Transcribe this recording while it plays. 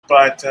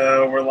but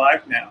we're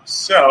live now.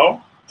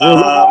 So, We're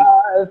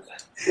live.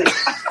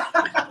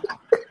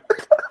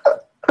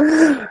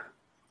 I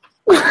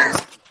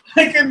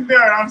couldn't do it.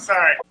 I'm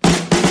sorry.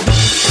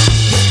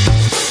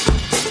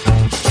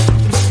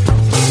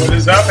 What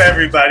is up,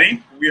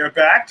 everybody? We are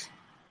back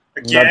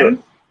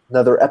again.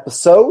 Another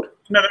episode.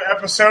 Another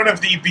episode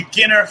of the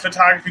Beginner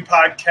Photography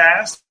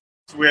Podcast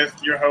with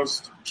your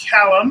host,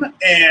 Callum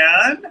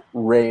and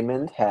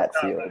Raymond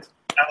Hatfield.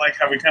 I like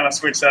how we kind of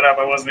switched that up.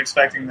 I wasn't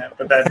expecting that,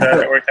 but that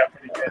worked out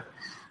pretty good.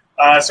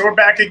 So we're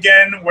back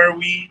again where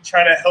we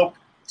try to help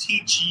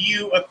teach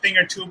you a thing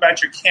or two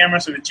about your camera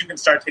so that you can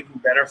start taking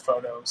better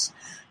photos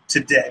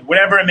today.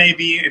 Whatever it may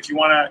be, if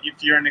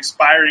you're an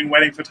aspiring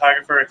wedding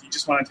photographer, if you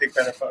just want to take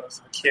better photos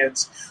of the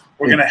kids,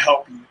 we're going to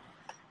help you.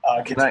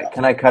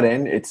 Can I cut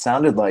in? It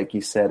sounded like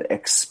you said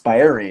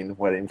expiring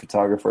wedding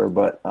photographer,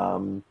 but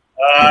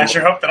I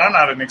sure hope that I'm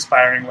not an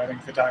expiring wedding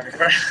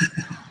photographer.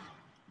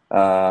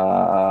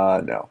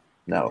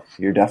 No,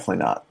 you're definitely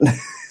not.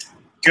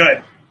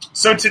 Good.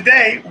 So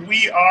today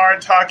we are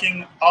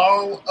talking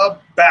all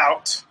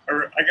about,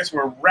 or I guess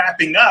we're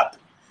wrapping up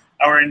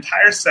our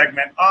entire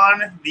segment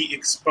on the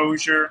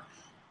exposure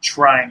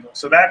triangle.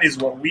 So that is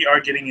what we are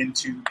getting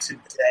into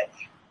today.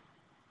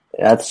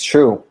 That's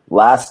true.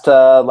 Last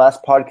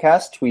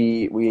podcast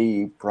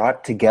we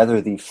brought together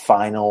the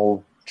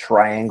final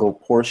triangle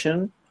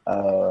portion,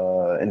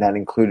 and that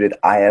included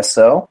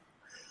ISO.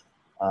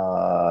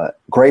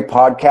 Great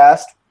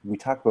podcast. We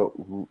talked about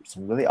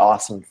some really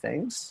awesome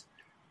things.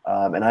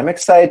 And I'm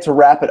excited to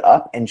wrap it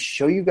up and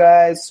show you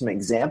guys some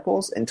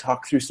examples and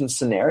talk through some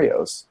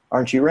scenarios.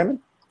 Aren't you, Raymond?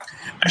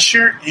 I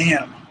sure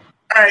am.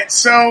 All right,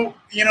 so,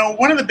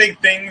 one of the big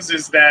things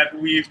is that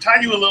we've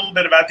taught you a little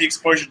bit about the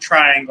exposure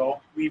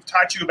triangle. We've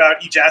taught you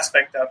about each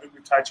aspect of it.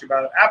 We've taught you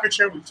about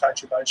aperture. We've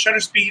taught you about shutter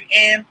speed.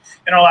 And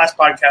in our last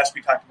podcast,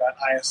 we talked about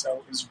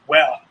ISO as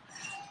well.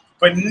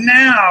 But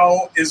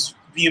now is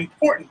the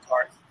important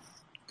part,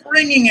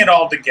 bringing it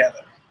all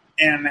together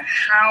and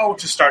how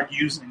to start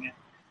using it.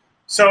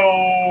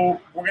 So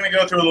we're going to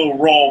go through a little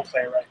role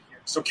play right here.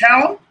 So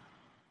Callum,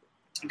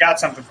 I got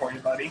something for you,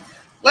 buddy.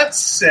 Let's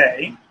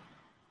say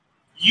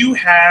you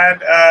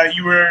had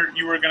you were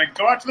going to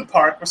go out to the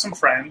park with some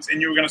friends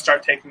and you were going to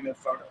start taking their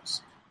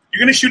photos. You're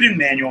going to shoot in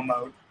manual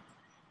mode.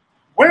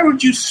 Where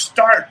would you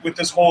start with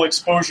this whole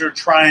exposure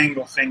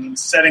triangle thing and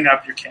setting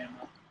up your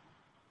camera?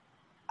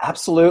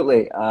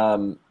 Absolutely.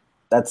 I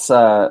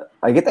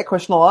get that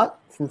question a lot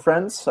from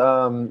friends,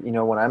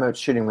 when I'm out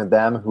shooting with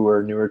them who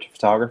are newer to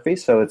photography.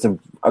 So it's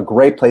a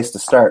great place to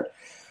start.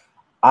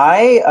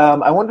 I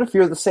wonder if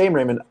you're the same,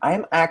 Raymond.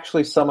 I'm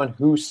actually someone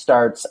who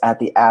starts at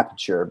the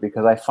aperture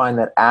because I find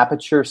that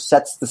aperture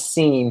sets the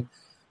scene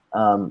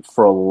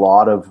for a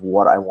lot of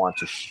what I want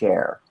to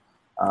share.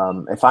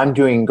 If I'm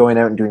going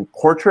out and doing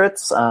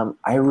portraits,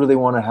 I really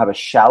want to have a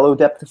shallow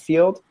depth of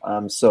field.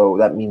 So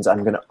that means I'm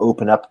going to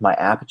open up my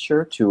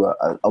aperture to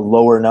a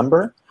lower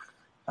number.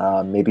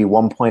 Maybe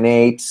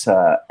 1.8,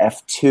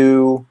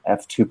 f2,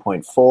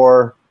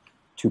 f2.4,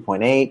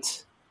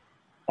 2.8,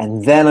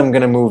 and then I'm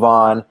going to move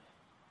on,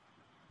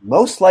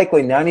 most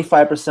likely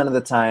 95% of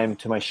the time,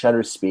 to my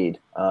shutter speed.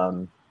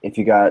 If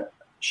you got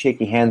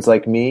shaky hands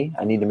like me,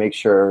 I need to make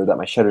sure that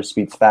my shutter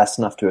speed's fast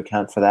enough to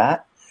account for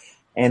that.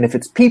 And if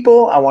it's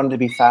people, I want it to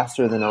be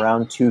faster than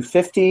around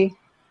 250.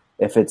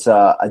 If it's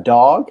a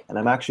dog, and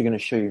I'm actually going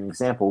to show you an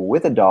example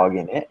with a dog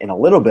in it in a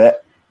little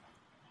bit,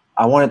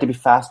 I want it to be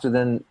faster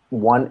than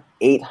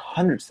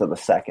 1/800th of a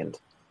second.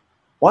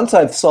 Once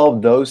I've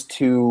solved those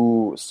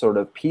two sort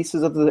of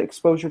pieces of the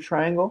exposure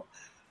triangle,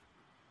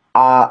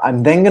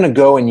 I'm then going to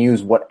go and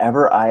use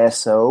whatever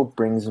ISO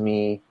brings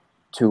me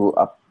to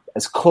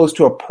as close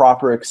to a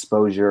proper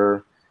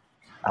exposure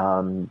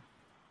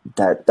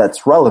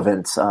that's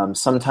relevant.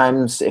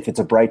 Sometimes, if it's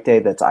a bright day,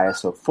 that's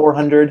ISO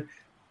 400.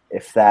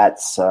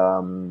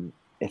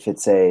 If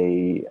it's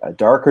a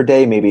darker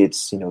day, maybe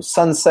it's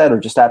sunset or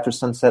just after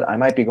sunset, I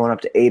might be going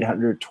up to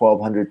 800,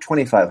 1200,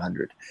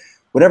 2500.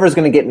 Whatever is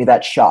going to get me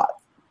that shot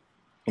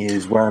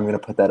is where I'm going to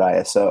put that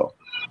ISO.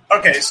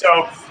 Okay,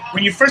 so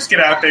when you first get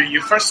out there, you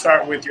first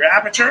start with your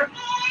aperture,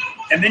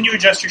 and then you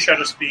adjust your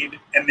shutter speed,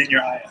 and then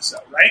your ISO,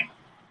 right?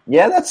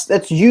 Yeah,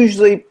 that's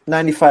usually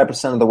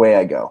 95% of the way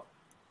I go.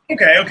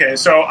 Okay,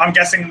 so I'm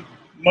guessing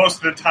most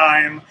of the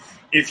time,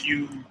 if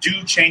you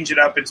do change it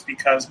up, it's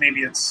because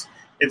maybe it's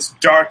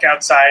dark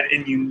outside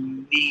and you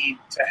need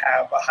to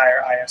have a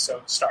higher ISO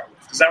to start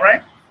with. Is that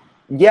right?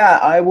 Yeah,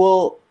 I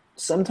will.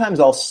 Sometimes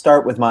I'll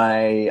start with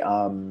my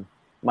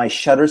my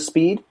shutter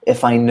speed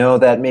if I know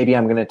that maybe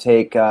I'm going to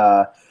take.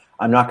 I'm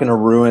not going to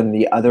ruin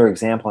the other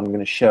example I'm going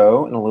to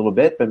show in a little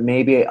bit, but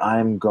maybe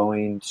I'm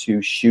going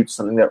to shoot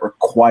something that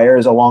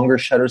requires a longer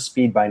shutter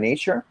speed by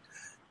nature.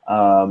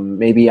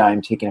 Maybe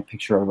I'm taking a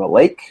picture of a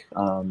lake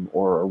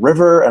or a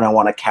river, and I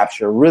want to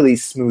capture really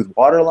smooth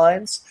water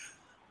lines.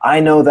 I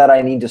know that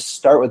I need to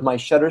start with my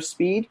shutter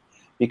speed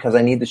because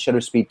I need the shutter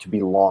speed to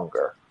be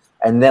longer.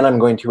 And then I'm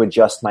going to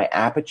adjust my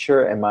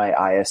aperture and my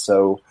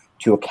ISO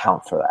to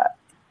account for that.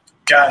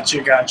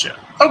 Gotcha.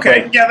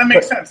 Okay, yeah, that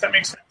makes sense. That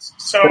makes sense.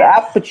 So, but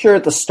aperture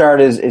at the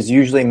start is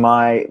usually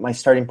my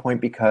starting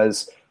point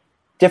because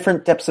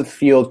different depths of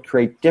field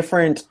create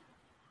different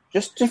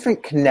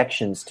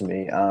connections to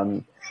me.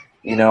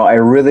 I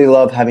really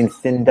love having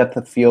thin depth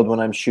of field when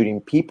I'm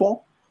shooting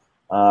people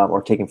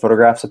or taking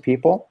photographs of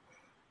people,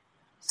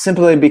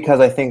 simply because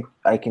I think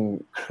I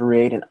can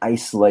create and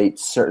isolate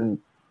certain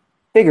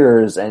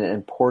figures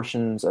and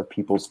portions of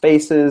people's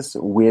faces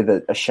with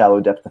a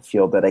shallow depth of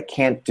field that I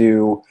can't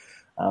do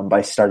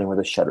by starting with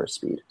a shutter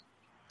speed.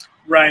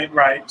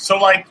 Right. So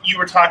like you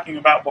were talking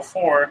about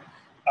before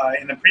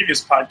in the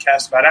previous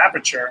podcast about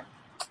aperture,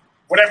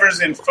 whatever's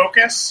in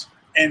focus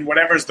and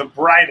whatever's the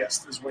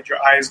brightest is what your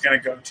eye is going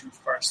to go to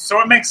first. So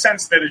it makes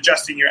sense that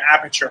adjusting your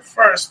aperture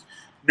first,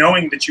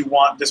 knowing that you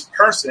want this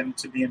person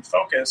to be in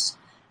focus,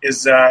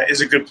 is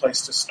a good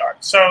place to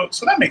start. So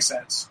that makes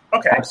sense.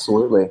 Okay.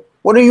 Absolutely.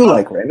 What are you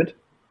like, Raymond?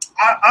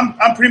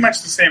 I'm pretty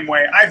much the same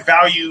way. I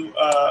value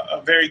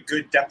a very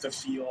good depth of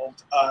field.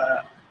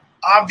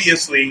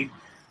 Obviously,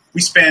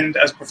 we spend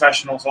as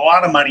professionals a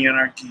lot of money on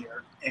our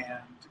gear,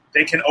 and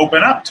they can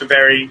open up to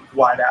very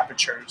wide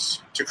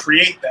apertures to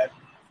create that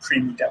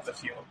creamy depth of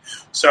field.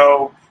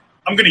 So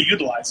I'm going to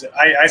utilize it.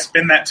 I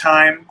spend that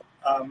time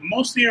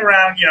mostly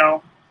around 1.4,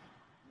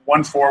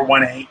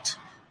 1.8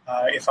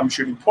 if I'm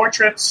shooting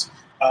portraits,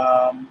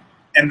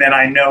 and then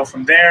I know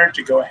from there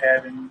to go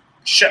ahead and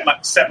set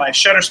my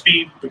shutter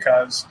speed,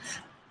 because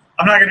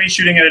I'm not going to be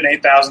shooting at an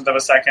 8,000th of a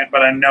second,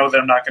 but I know that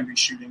I'm not going to be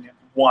shooting at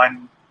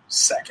 1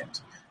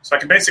 second. So I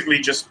can basically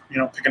just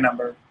pick a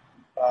number,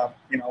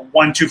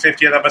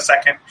 1/250th of a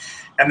second,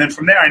 and then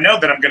from there I know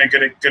that I'm going to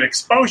get a good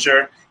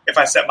exposure if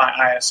I set my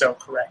ISO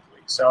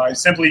correctly. So I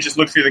simply just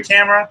look through the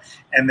camera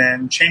and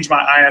then change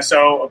my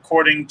ISO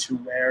according to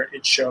where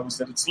it shows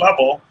that it's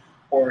level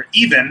or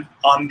even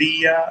on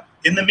the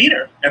in the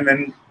meter, and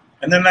then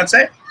that's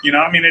it.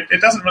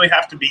 It doesn't really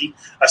have to be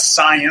a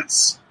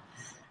science.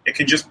 It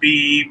can just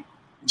be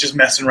just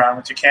messing around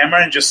with your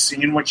camera and just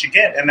seeing what you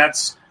get. And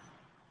that's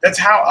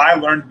how I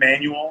learned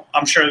manual.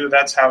 I'm sure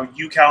that's how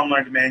you, Cal,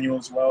 learned manual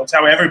as well. It's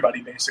how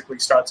everybody basically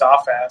starts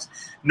off as.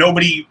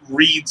 Nobody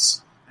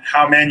reads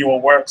how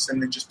manual works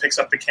and then just picks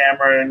up the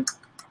camera and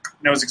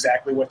knows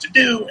exactly what to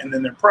do, and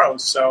then they're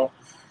pros. So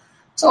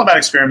it's all about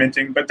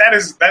experimenting, but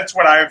that's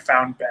what I have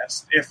found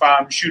best. If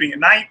I'm shooting at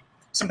night,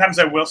 sometimes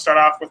I will start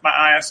off with my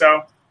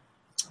ISO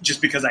just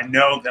because I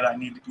know that I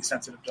need to be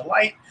sensitive to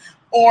light.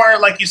 Or,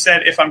 like you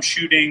said, if I'm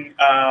shooting,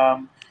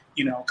 a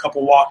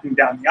couple walking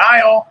down the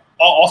aisle,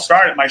 I'll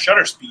start at my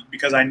shutter speed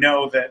because I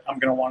know that I'm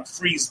going to want to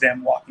freeze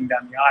them walking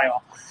down the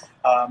aisle.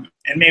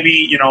 And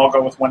maybe, I'll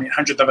go with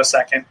 1/800th of a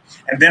second,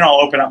 and then I'll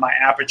open up my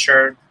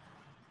aperture,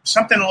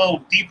 something a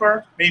little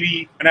deeper,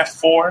 maybe an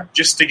f4,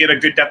 just to get a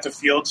good depth of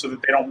field so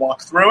that they don't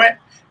walk through it.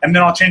 And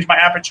then I'll change my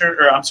aperture,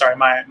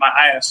 my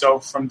ISO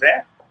from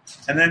there.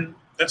 And then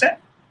that's it.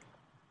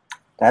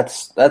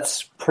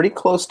 That's pretty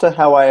close to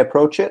how I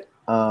approach it.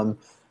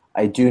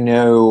 I do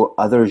know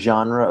other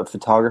genre of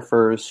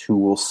photographers who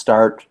will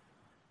start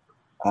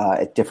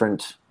at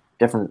different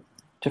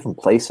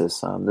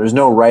places. There's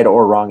no right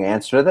or wrong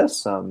answer to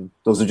this.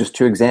 Those are just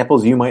two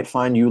examples. You might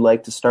find you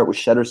like to start with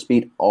shutter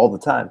speed all the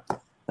time.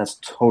 That's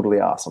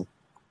totally awesome.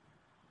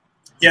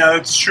 Yeah,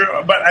 that's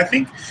true. But I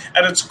think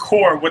at its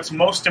core, what's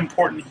most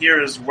important here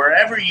is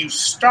wherever you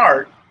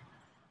start,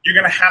 you're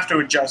going to have to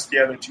adjust the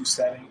other two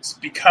settings,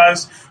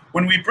 because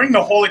when we bring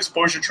the whole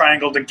exposure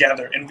triangle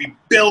together and we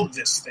build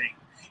this thing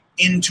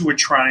into a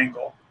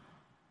triangle,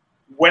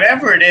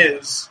 whatever it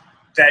is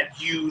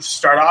that you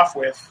start off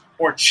with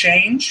or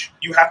change,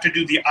 you have to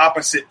do the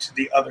opposite to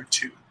the other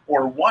two,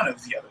 or one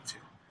of the other two.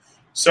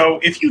 So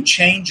if you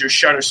change your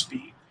shutter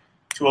speed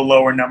to a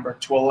lower number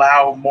to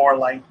allow more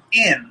light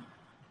in,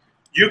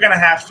 you're going to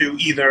have to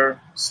either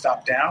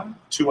stop down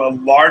to a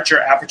larger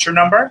aperture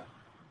number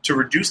to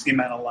reduce the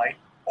amount of light,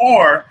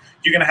 or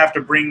you're going to have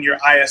to bring your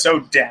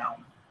ISO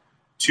down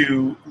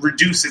to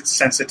reduce its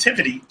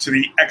sensitivity to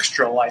the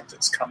extra light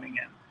that's coming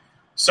in.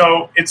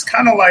 So it's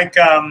kind of like,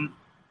 I'm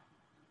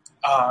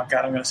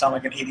going to sound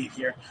like an idiot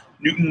here.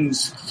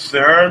 Newton's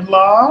third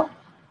law: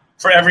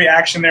 for every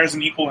action, there's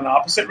an equal and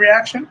opposite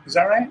reaction. Is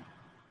that right?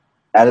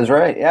 That is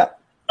right, yeah.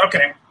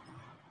 Okay.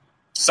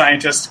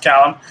 Scientist,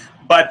 Callum.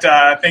 But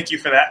thank you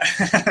for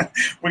that.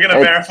 We're going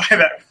to verify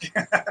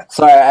that.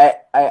 Sorry,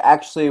 I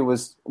actually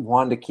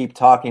wanted to keep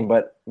talking,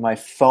 but my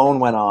phone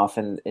went off,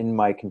 and in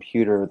my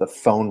computer, the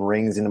phone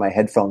rings into my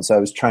headphones. So I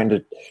was trying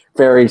to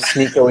very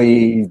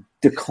sneakily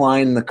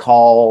decline the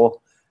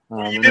call.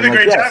 You did a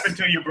great job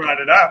until you brought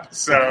it up.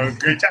 So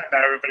great job.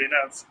 Now everybody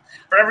knows.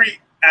 For every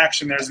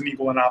action, there's an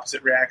equal and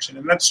opposite reaction.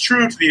 And that's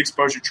true to the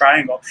exposure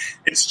triangle.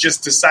 It's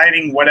just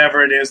deciding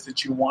whatever it is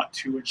that you want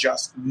to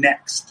adjust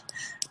next.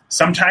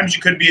 Sometimes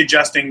you could be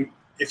adjusting,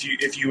 if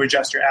you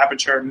adjust your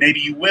aperture, maybe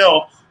you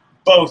will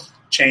both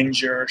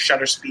change your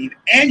shutter speed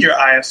and your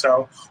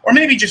ISO, or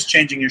maybe just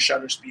changing your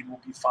shutter speed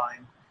will be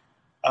fine.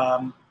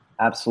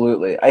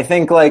 Absolutely. I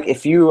think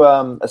if you,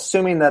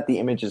 assuming that the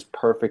image is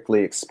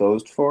perfectly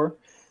exposed for,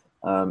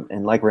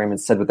 And like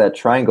Raymond said with that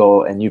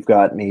triangle, and you've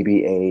got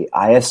maybe a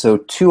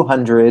ISO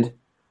 200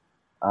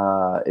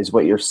 is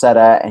what you're set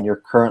at, and you're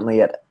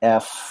currently at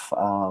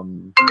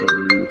F4.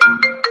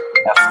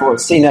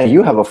 See, now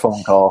you have a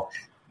phone call.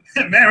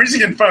 Man, we're just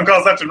getting phone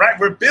calls left and right.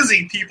 We're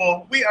busy,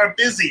 people. We are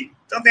busy.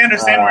 Don't they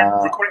understand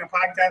we're recording a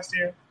podcast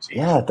here? Jeez.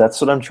 Yeah, that's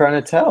what I'm trying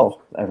to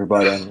tell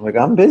everybody. I'm like,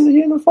 I'm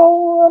busy in the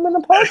phone. I'm in the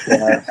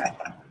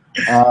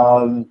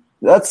podcast.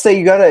 Let's say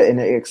you got an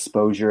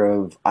exposure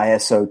of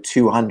ISO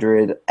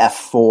 200,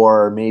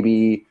 F4,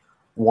 maybe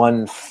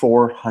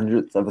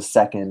 1/400th of a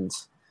second.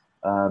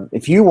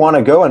 If you want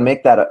to go and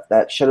make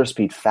that shutter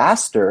speed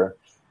faster,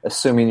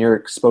 assuming your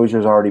exposure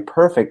is already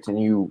perfect, and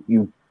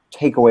you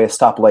take away a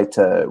stoplight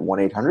to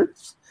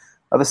 1/800th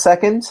of a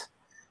second,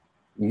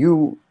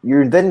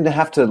 you're then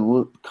have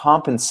to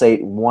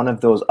compensate one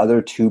of those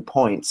other 2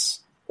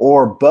 points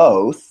or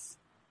both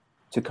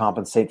to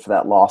compensate for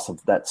that loss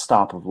of that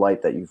stop of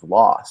light that you've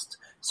lost.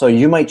 So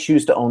you might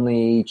choose to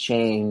only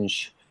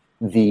change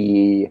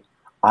the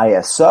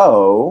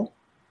ISO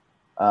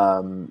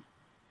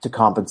to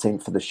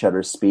compensate for the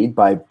shutter speed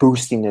by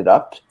boosting it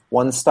up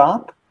one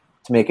stop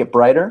to make it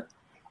brighter,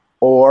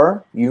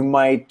 or you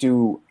might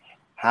do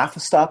half a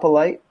stop of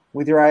light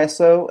with your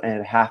ISO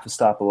and half a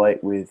stop of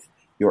light with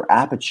your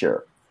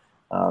aperture.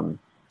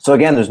 So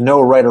again, there's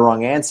no right or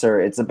wrong answer.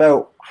 It's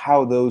about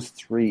how those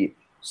three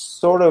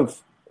sort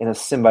of in a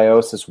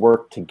symbiosis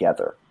work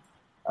together.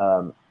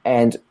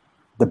 And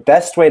the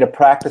best way to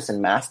practice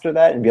and master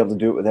that and be able to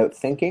do it without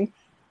thinking,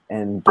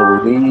 and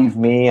believe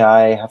me,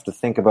 I have to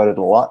think about it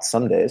a lot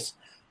some days,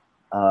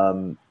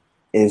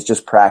 is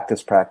just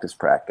practice.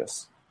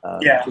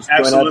 Yeah, just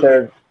absolutely. Going out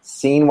there,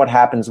 seeing what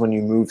happens when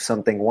you move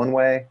something one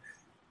way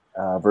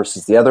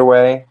versus the other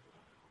way,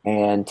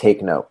 and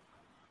take note.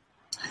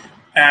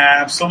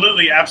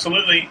 Absolutely.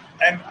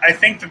 And I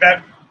think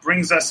that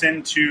brings us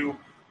into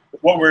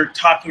what we're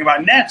talking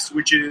about next,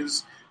 which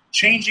is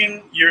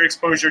changing your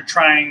exposure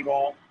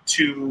triangle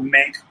to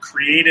make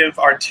creative,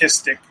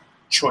 artistic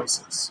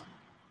choices.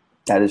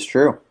 That is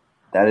true.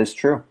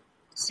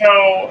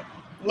 So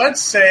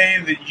let's say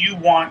that you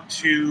want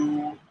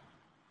to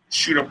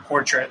shoot a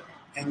portrait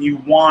and you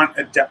want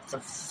a depth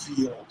of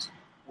field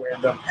where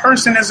the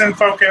person is in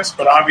focus,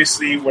 but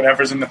obviously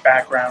whatever's in the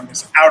background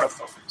is out of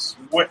focus.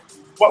 What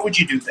would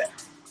you do then?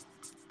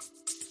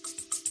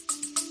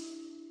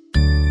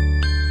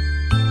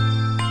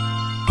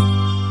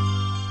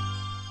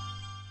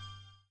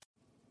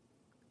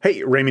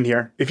 Hey, Raymond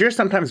here. If you're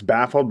sometimes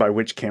baffled by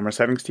which camera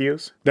settings to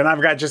use, then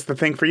I've got just the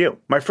thing for you.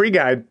 My free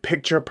guide,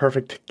 Picture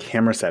Perfect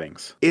Camera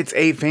Settings. It's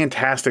a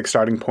fantastic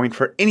starting point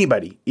for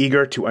anybody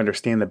eager to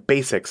understand the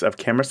basics of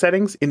camera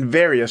settings in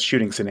various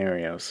shooting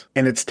scenarios.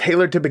 And it's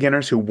tailored to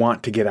beginners who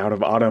want to get out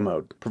of auto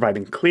mode,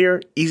 providing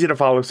clear, easy to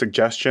follow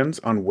suggestions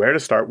on where to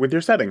start with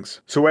your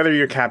settings. So whether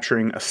you're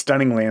capturing a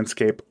stunning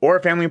landscape or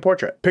a family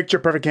portrait, Picture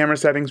Perfect Camera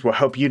Settings will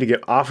help you to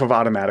get off of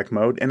automatic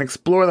mode and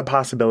explore the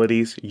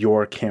possibilities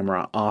your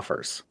camera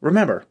offers.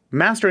 Remember,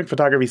 mastering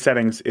photography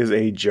settings is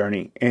a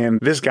journey, and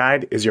this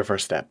guide is your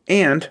first step,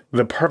 and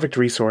the perfect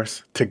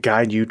resource to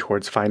guide you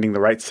towards finding the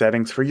right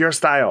settings for your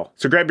style.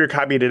 So grab your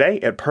copy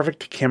today at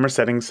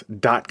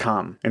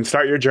perfectcamerasettings.com and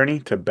start your journey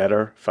to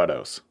better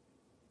photos.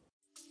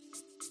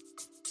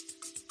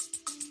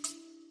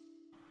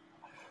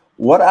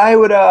 What I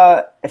would,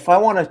 if I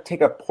want to take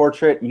a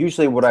portrait,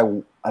 usually what I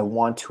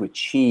want to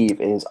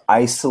achieve is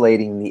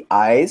isolating the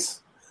eyes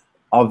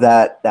of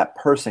that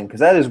person,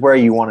 because that is where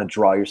you want to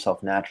draw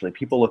yourself naturally.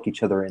 People look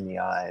each other in the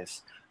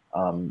eyes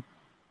in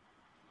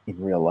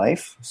real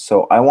life.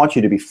 So I want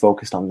you to be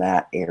focused on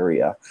that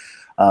area.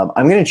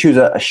 I'm going to choose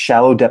a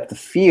shallow depth of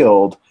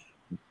field,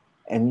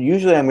 and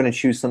usually I'm going to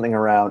choose something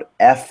around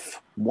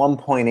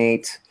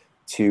f1.8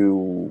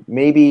 to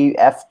maybe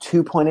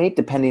f2.8,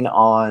 depending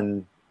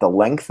on the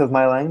length of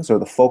my lens or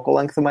the focal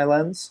length of my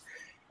lens,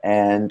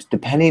 and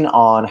depending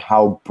on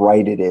how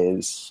bright it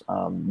is,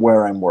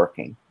 where I'm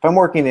working. If I'm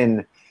working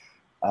in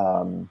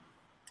a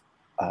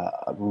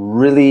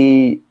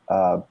really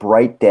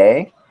bright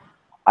day,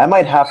 I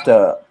might have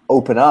to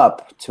open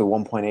up to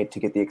 1.8 to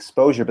get the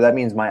exposure, but that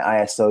means my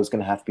ISO is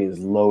going to have to be as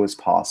low as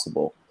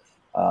possible.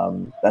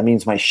 That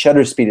means my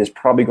shutter speed is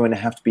probably going to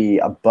have to be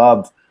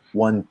above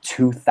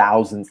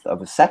 1/2000th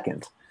of a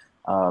second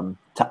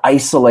to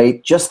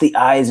isolate just the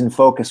eyes in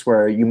focus,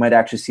 where you might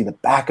actually see the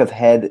back of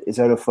head is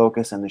out of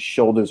focus and the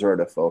shoulders are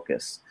out of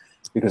focus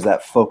because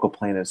that focal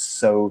plane is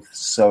so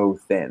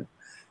thin.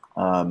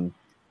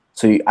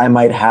 So I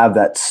might have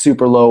that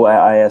super low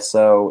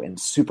ISO and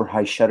super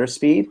high shutter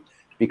speed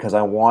because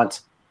I want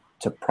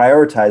to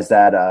prioritize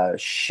that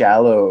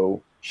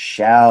shallow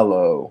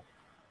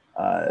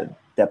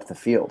depth of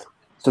field.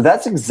 So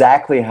that's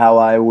exactly how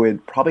I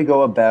would probably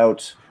go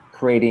about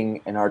creating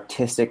an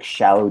artistic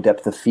shallow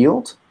depth of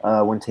field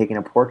when taking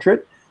a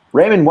portrait.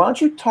 Raymond, why don't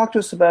you talk to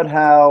us about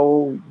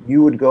how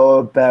you would go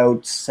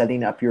about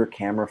setting up your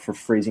camera for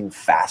freezing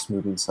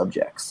fast-moving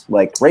subjects,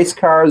 like race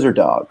cars or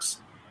dogs?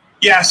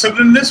 Yeah, so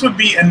then this would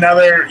be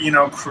another,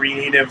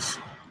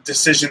 creative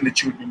decision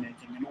that you would be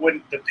making. And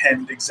wouldn't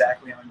depend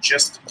exactly on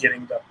just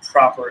getting the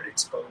proper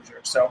exposure.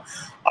 So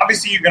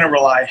obviously you're going to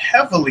rely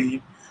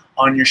heavily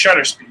on your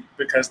shutter speed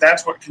because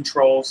that's what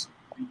controls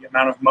the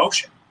amount of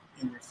motion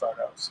in your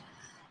photos.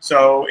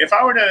 So if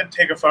I were to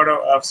take a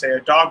photo of, say,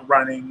 a dog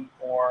running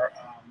or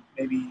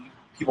maybe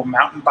people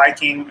mountain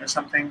biking or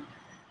something,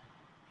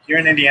 here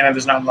in Indiana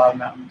there's not a lot of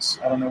mountains.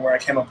 I don't know where I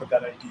came up with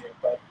that idea,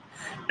 but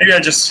maybe I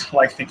just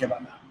like thinking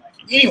about mountain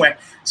biking. Anyway,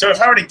 so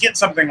if I were to get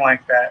something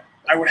like that,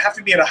 I would have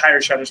to be at a higher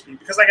shutter speed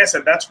because, like I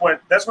said, that's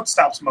what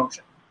stops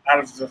motion out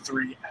of the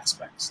three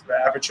aspects: the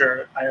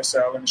aperture,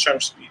 ISO, and the shutter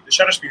speed. The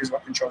shutter speed is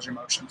what controls your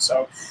motion.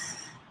 So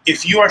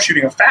if you are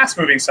shooting a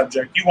fast-moving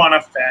subject, you want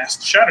a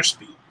fast shutter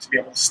speed to be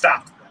able to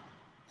stop them.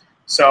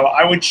 So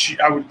I would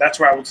that's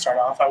where I would start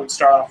off. I would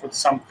start off with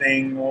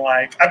something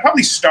like, I'd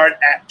probably start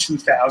at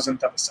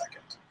 2,000th of a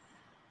second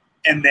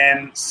and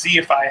then see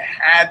if I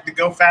had to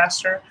go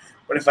faster.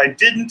 But if I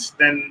didn't,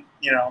 then,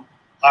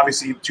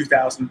 obviously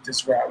 2,000th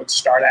is where I would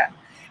start at.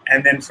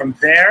 And then from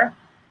there,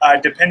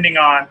 depending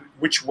on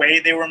which way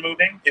they were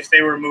moving, if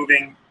they were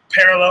moving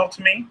parallel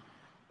to me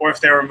or if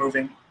they were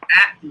moving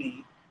at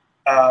me,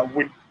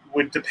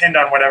 would depend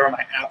on whatever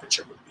my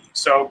aperture would be.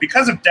 So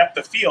because of depth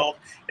of field,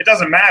 it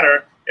doesn't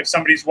matter if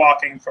somebody's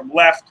walking from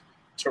left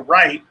to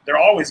right, they're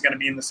always going to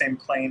be in the same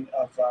plane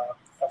of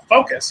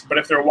focus. But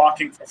if they're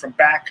walking from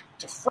back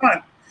to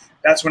front,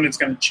 that's when it's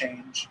going to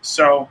change.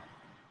 So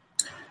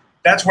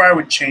that's where I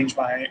would change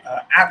my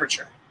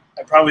aperture.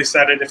 I'd probably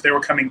set it, if they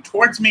were coming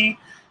towards me,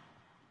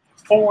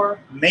 4,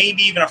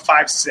 maybe even a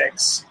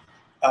 5.6,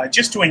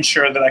 just to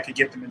ensure that I could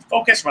get them in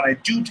focus when I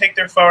do take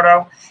their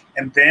photo.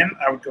 And then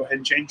I would go ahead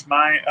and change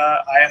my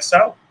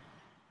ISO.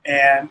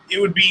 And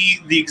it would be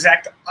the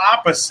exact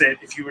opposite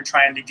if you were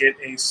trying to get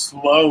a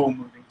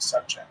slow-moving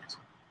subject.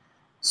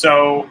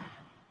 So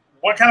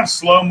what kind of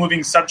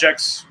slow-moving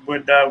subjects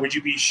would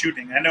you be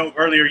shooting? I know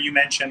earlier you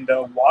mentioned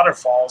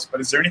waterfalls, but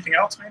is there anything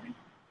else maybe?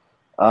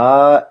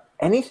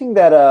 Anything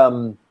that,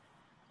 I'm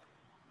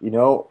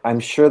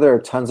sure there are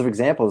tons of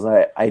examples.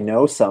 I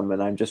know some,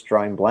 and I'm just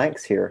drawing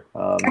blanks here.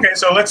 Okay,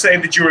 so let's say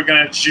that you were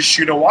going to just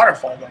shoot a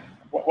waterfall then.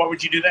 What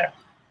would you do there?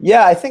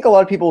 Yeah, I think a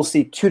lot of people will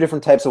see two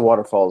different types of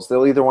waterfalls.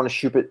 They'll either want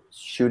to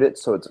shoot it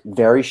so it's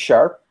very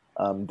sharp,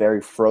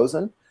 very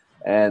frozen,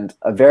 and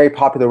a very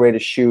popular way to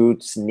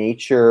shoot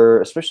nature,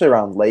 especially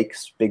around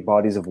lakes, big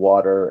bodies of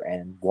water,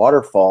 and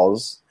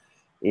waterfalls,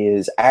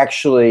 is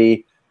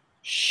actually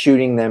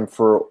shooting them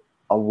for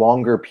a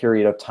longer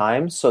period of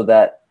time so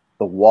that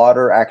the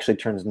water actually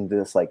turns into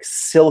this like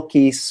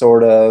silky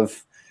sort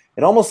of,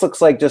 it almost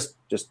looks like just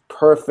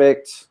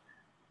perfect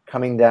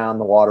coming down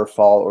the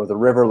waterfall, or the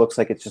river looks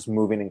like it's just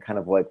moving in kind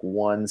of like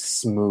one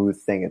smooth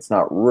thing. It's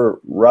not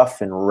rough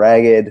and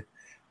ragged.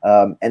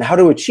 And how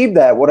to achieve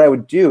that, what I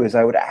would do is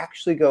I would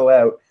actually go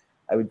out,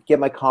 I would get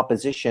my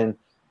composition,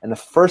 and the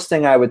first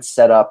thing I would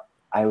set up,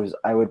 I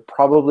would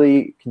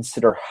probably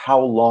consider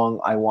how long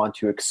I want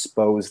to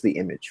expose the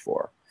image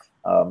for.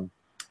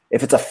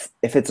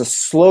 If it's a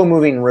slow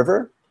moving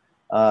river,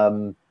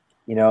 and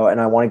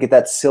I want to get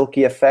that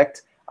silky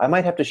effect, I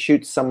might have to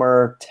shoot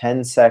somewhere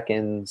 10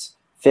 seconds,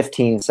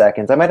 15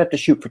 seconds. I might have to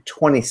shoot for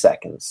 20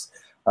 seconds.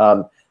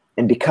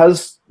 And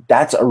because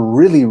that's a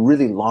really,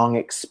 really long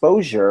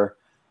exposure,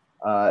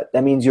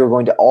 that means you're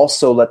going to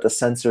also let the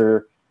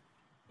sensor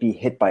be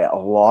hit by a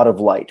lot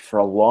of light for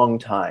a long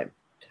time.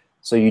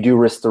 So you do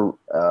risk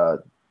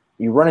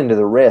you run into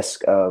the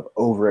risk of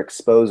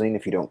overexposing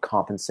if you don't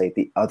compensate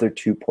the other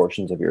two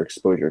portions of your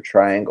exposure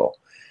triangle.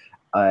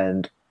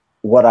 And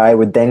what I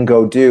would then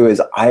go do is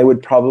I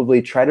would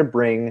probably try to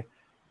bring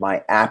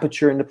my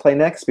aperture into play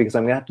next, because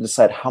I'm going to have to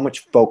decide how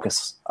much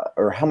focus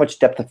or how much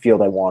depth of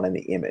field I want in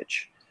the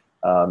image.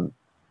 A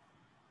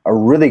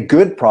really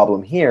good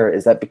problem here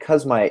is that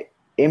because my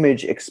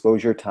image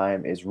exposure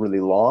time is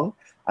really long,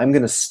 I'm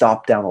going to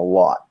stop down a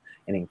lot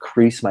and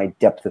increase my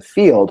depth of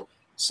field.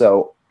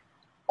 So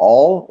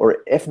all, or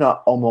if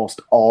not almost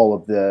all,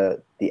 of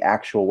the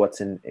actual what's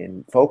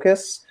in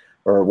focus,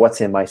 or what's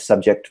in my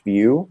subject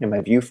view, in my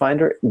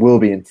viewfinder, will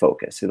be in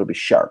focus. It'll be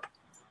sharp.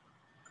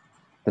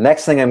 The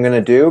next thing I'm going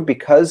to do,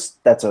 because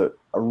that's a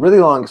really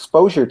long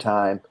exposure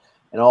time,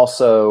 and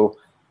also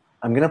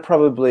I'm going to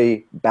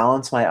probably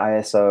balance my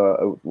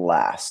ISO out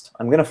last.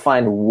 I'm going to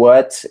find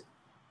what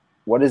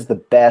is the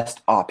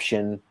best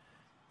option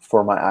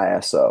for my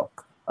ISO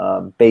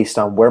based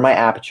on where my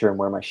aperture and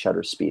where my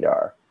shutter speed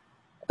are.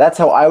 That's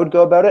how I would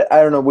go about it.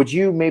 I don't know. Would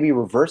you maybe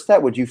reverse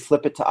that? Would you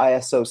flip it to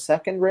ISO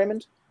second,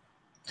 Raymond?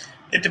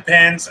 It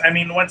depends. I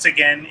mean, once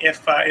again,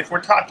 if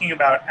we're talking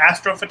about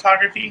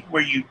astrophotography,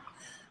 where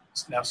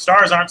now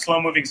stars aren't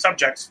slow-moving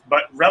subjects,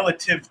 but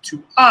relative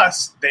to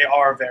us, they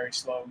are very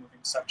slow-moving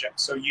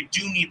subjects. So you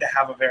do need to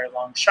have a very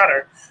long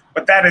shutter,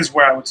 but that is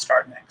where I would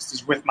start next,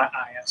 is with my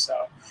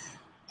ISO.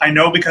 I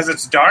know because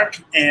it's dark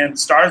and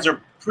stars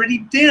are pretty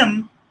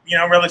dim,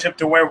 relative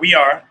to where we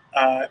are,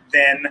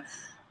 then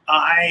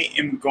I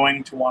am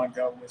going to want to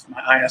go with my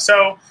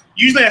ISO.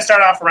 Usually I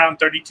start off around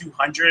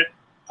 3200,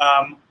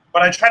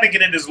 but I try to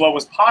get it as low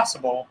as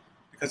possible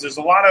because there's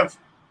a lot of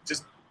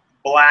just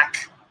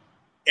black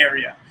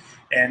area.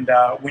 And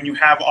when you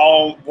have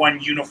all one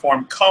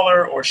uniform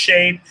color or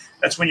shade,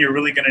 that's when you're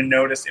really going to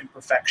notice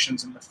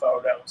imperfections in the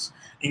photos,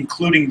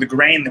 including the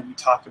grain that we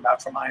talked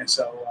about from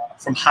ISO,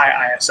 from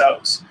high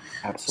ISOs.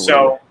 Absolutely.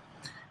 So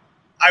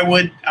I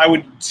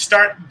would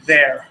start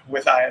there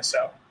with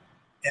ISO,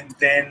 and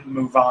then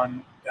move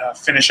on,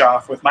 finish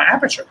off with my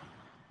aperture.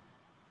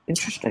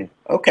 Interesting.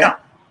 Okay. Yeah.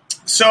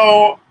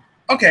 So,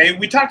 okay,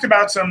 we talked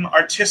about some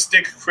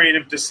artistic,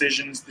 creative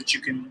decisions that you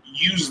can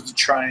use the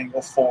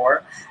triangle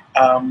for,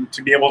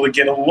 to be able to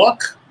get a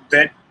look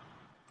that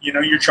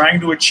you're trying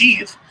to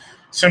achieve.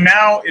 So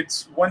now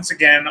it's once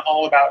again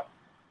all about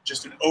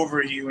just an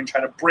overview and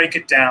try to break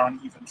it down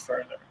even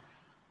further.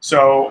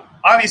 So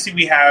obviously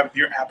we have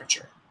your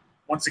aperture.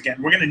 Once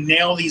again, we're going to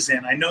nail these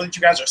in. I know that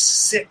you guys are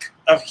sick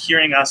of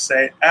hearing us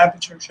say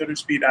aperture, shutter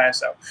speed,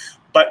 ISO,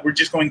 but we're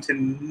just going to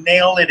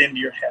nail it into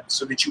your head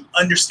so that you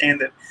understand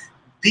that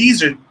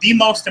these are the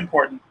most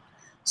important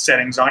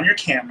settings on your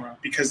camera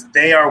because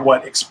they are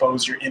what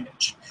expose your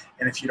image.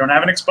 And if you don't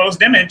have an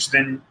exposed image,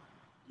 then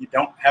you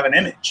don't have an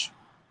image.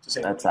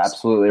 That's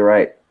absolutely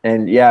right.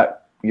 And yeah,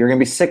 you're going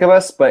to be sick of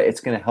us, but it's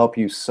going to help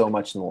you so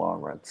much in the long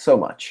run. So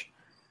much.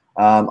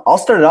 I'll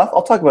start it off.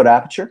 I'll talk about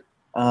aperture.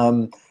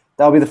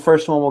 That'll be the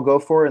first one we'll go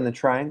for in the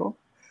triangle.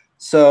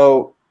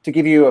 So to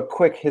give you a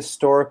quick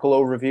historical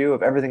overview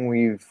of everything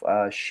we've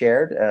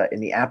shared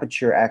in the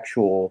Aperture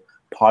actual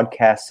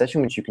podcast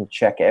session, which you can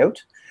check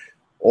out,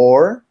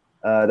 or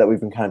that we've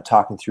been kind of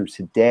talking through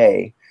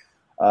today.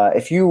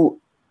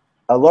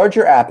 A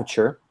larger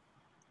aperture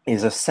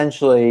is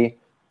essentially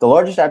the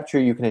largest aperture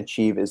you can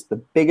achieve is the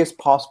biggest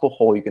possible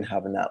hole you can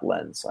have in that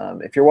lens.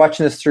 If you're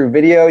watching this through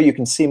video, you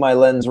can see my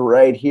lens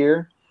right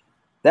here.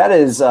 That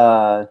is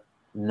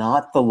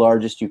not the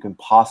largest you can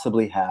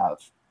possibly have.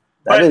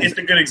 It's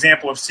a good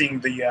example of seeing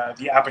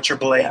the aperture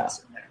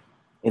blades in there.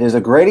 It is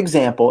a great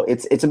example.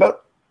 It's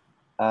about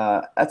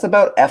that's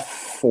about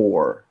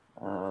f4,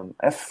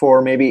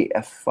 f4 maybe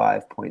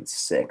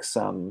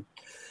f5.6,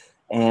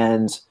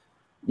 and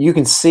you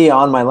can see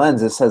on my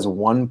lens it says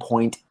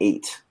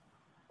 1.8.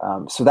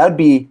 So that'd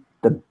be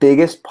the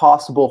biggest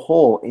possible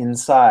hole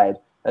inside.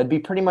 That'd be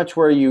pretty much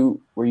where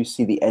you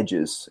see the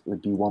edges. It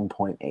would be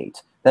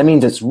 1.8. That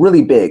means it's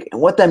really big, and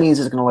what that means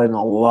is it's going to let in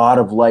a lot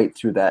of light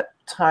through that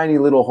tiny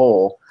little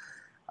hole,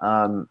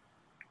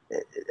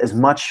 as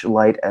much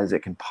light as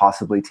it can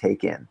possibly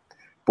take in.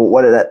 But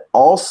what that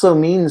also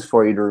means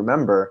for you to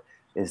remember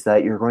is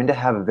that you're going to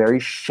have a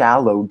very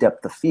shallow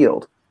depth of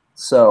field.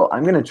 So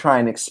I'm going to try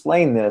and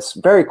explain this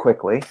very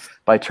quickly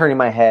by turning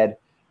my head.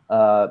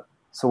 So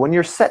when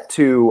you're set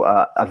to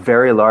a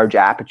very large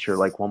aperture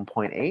like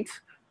 1.8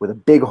 with a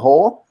big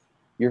hole,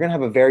 you're going to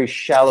have a very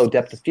shallow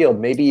depth of field,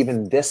 maybe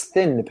even this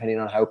thin, depending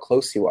on how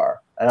close you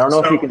are. I don't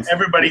know if you can.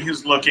 Everybody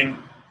who's looking,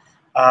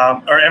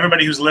 or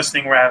everybody who's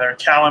listening, rather,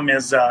 Callum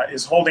is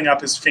holding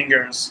up his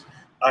fingers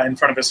in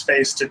front of his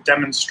face to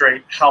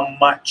demonstrate how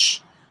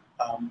much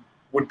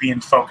would be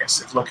in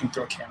focus if looking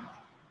through a camera.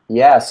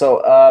 Yeah.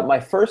 So my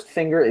first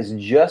finger is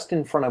just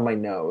in front of my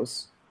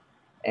nose,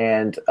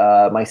 and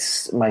my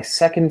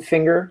second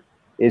finger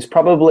is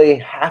probably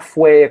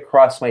halfway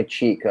across my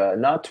cheek,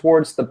 not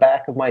towards the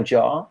back of my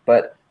jaw,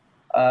 but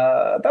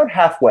about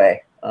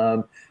halfway.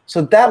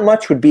 So that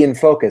much would be in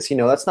focus.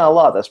 That's not a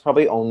lot. That's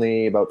probably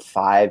only about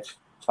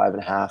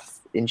 5.5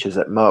 inches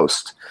at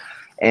most.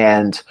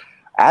 And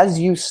as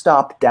you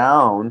stop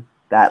down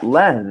that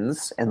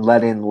lens and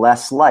let in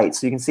less light,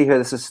 so you can see here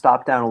this is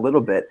stopped down a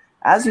little bit.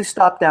 As you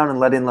stop down and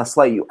let in less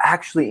light, you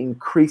actually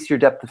increase your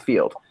depth of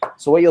field.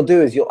 So what you'll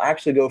do is you'll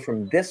actually go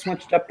from this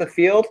much depth of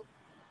field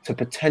to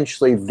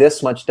potentially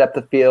this much depth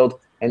of field,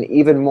 and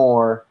even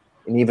more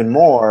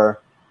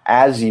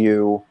as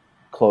you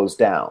close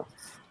down.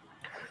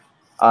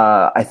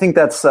 I think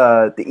that's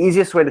the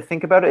easiest way to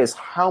think about it is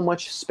how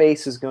much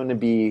space is going to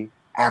be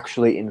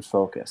actually in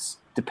focus,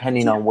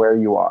 depending on where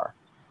you are.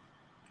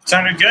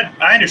 Sounded good.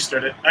 I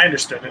understood it.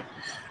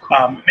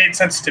 It made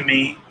sense to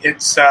me.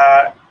 It's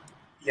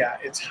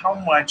how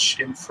much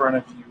in front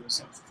of you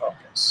is in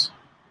focus.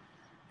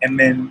 And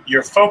then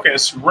your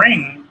focus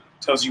ring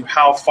tells you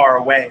how far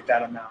away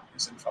that amount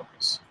is in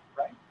focus,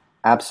 right?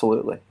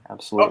 Absolutely.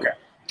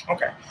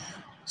 Okay.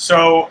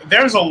 So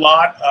there's a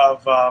lot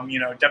of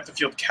depth of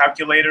field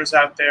calculators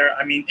out there.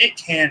 I mean, it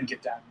can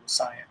get down to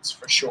science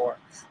for sure,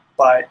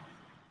 but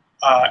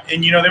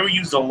they were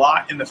used a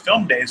lot in the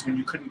film days when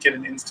you couldn't get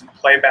an instant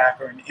playback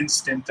or an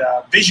instant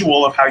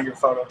visual of how your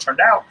photo turned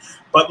out.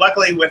 But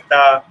luckily with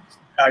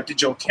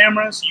digital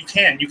cameras, you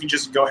can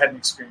just go ahead and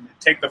experiment.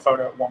 Take the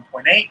photo at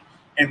 1.8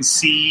 and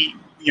see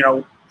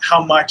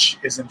how much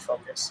is in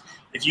focus.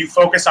 If you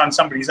focus on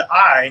somebody's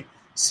eye,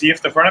 see if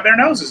the front of their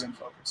nose is in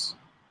focus.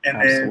 And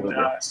Absolutely.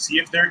 Then see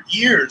if their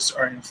ears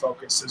are in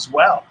focus as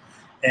well.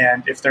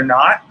 And if they're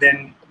not,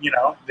 then you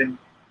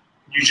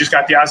just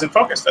got the eyes in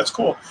focus. That's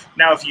cool.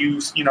 Now if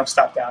you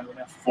stop down to an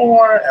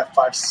F4,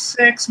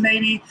 F5.6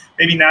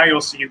 maybe now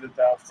you'll see that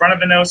the front of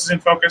the nose is in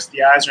focus,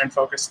 the eyes are in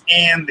focus,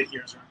 and the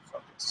ears are in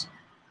focus.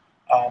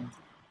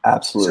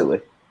 Absolutely.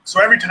 So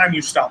every time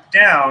you stop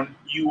down,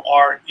 you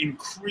are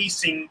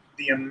increasing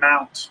the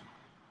amount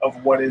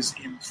of what is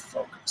in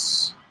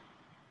focus.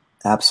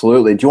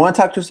 Absolutely. Do you want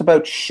to talk to us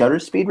about shutter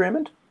speed,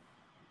 Raymond?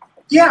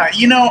 Yeah,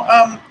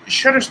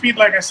 shutter speed,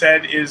 like I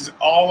said, is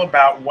all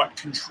about what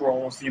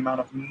controls the amount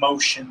of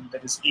motion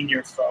that is in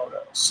your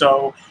photo.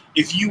 So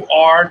if you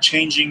are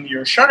changing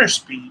your shutter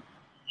speed,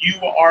 you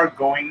are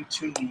going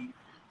to need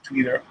to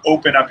either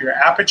open up your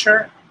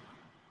aperture.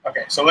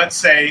 Okay, so let's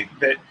say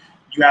that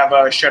you have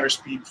a shutter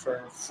speed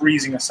for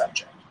freezing a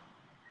subject.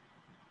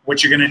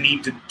 What you're going to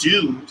need to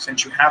do,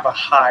 since you have a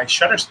high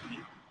shutter speed,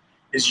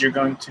 is you're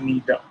going to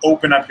need to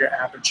open up your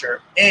aperture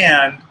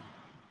and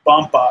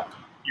bump up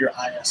your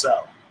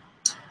ISO,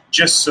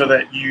 just so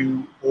that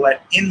you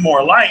let in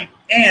more light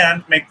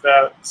and make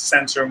the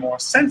sensor more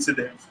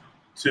sensitive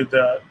to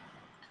the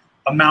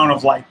amount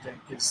of light that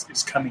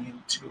is coming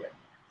into it.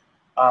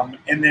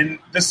 And then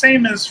the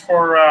same is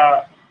for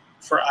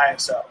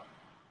ISO.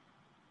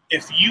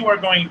 If you are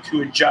going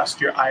to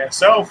adjust your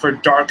ISO for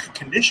dark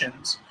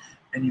conditions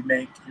and you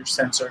make your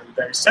sensor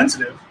very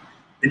sensitive,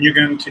 then you're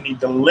going to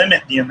need to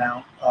limit the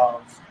amount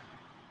of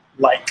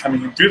light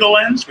coming in through the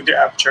lens with your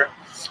aperture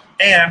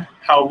and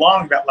how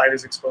long that light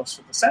is exposed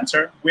to the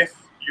sensor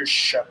with your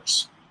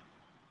shutters.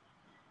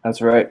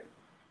 That's right.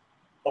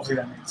 Hopefully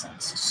that makes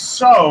sense.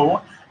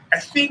 So I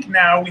think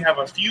now we have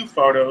a few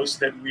photos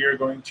that we are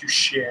going to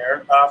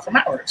share from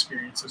our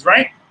experiences,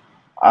 right?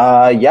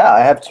 Yeah, I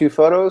have 2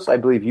 photos. I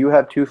believe you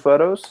have 2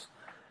 photos.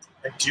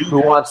 I do.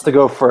 Who wants to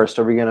go first?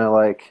 Are we going to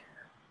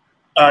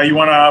you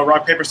want to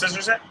rock, paper,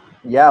 scissors it?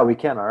 Yeah, we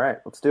can. All right,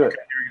 let's do it. Okay,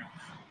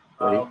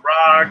 here we go.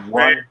 Rock,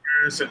 paper,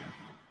 scissors.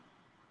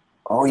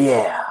 Oh,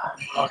 yeah.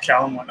 Oh,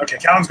 Callum won. Okay,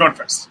 Callum's going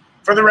first.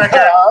 For the record,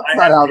 that's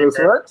not how this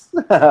works.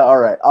 All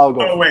right, I'll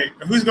go. Oh, wait.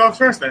 Who's going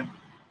first then?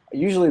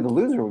 Usually the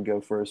loser would go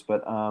first,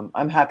 but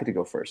I'm happy to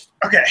go first.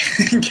 Okay,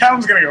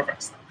 Callum's going to go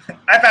first.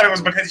 I thought it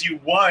was because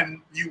you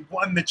won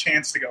the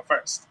chance to go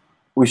first.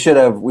 We should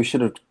have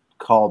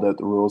called out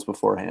the rules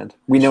beforehand.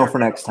 We know for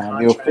next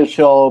time. The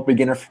official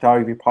beginner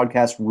photography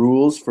podcast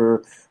rules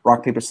for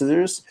rock, paper,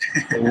 scissors.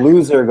 The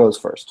loser goes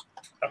first.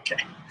 Okay.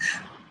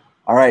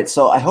 All right,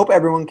 so I hope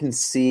everyone can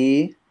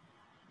see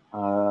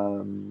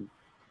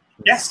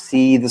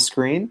see the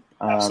screen.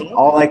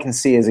 All I can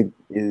see is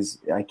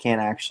I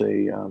can't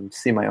actually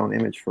see my own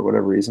image for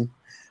whatever reason.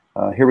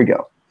 Here we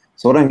go.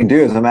 So what I'm going to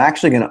do is I'm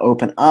actually going to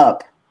open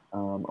up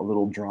a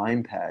little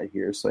drawing pad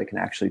here so I can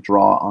actually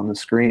draw on the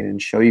screen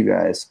and show you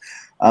guys.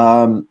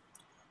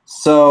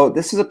 So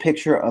this is a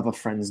picture of a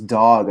friend's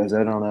dog. I was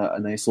out on a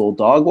nice little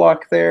dog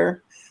walk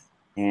there.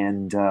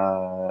 And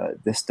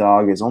this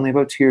dog is only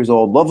about 2 years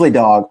old. Lovely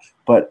dog,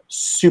 but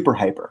super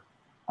hyper.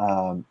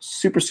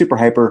 Super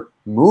hyper.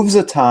 Moves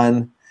a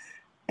ton.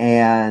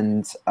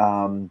 And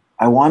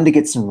I wanted to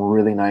get some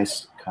really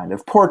nice kind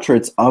of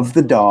portraits of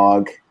the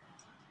dog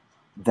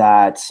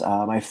that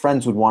my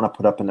friends would want to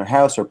put up in their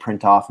house or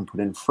print off and put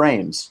in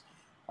frames.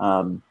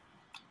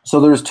 So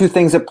there's 2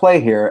 things at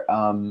play here.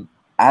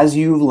 As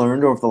you've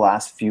learned over the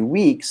last few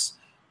weeks,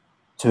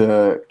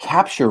 to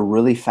capture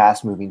really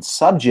fast-moving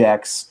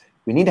subjects,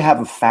 we need to have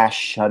a fast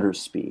shutter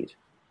speed.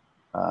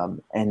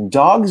 And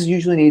dogs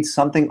usually need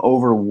something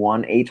over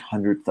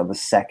 1/800th of a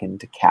second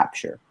to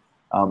capture.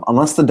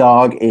 Unless the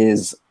dog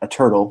is a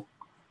turtle.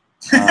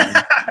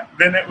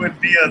 Then it would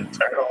be a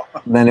turtle.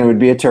 Then it would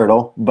be a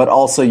turtle, but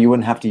also you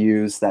wouldn't have to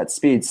use that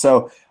speed.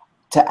 So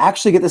to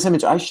actually get this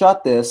image, I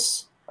shot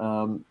this.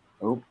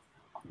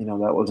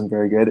 That wasn't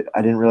very good.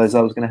 I didn't realize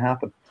that was going to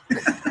happen. The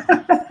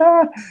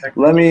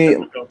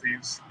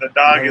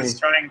dog is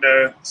trying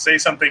to say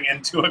something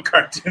into a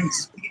cartoon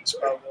speech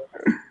bubble.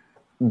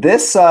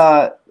 This,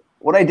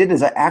 what I did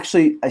is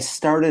I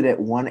started at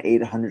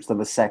 1/800th of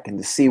a second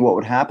to see what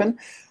would happen.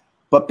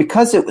 But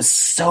because it was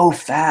so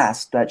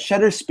fast, that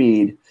shutter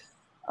speed,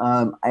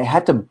 I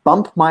had to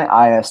bump my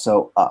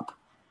ISO up.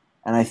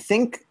 And I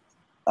think,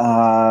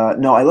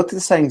 I looked at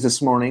the settings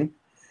this morning.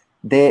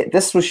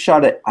 This was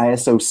shot at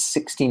ISO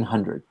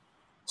 1600.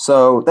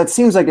 So that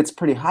seems like it's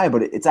pretty high,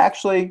 but it's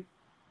actually,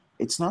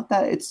 it's not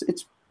that,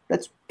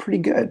 that's pretty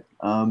good.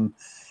 I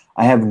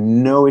have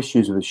no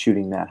issues with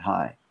shooting that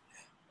high.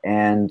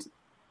 And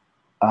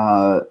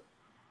to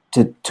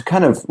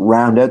kind of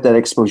round out that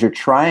exposure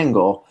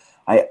triangle,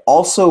 I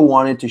also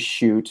wanted to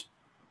shoot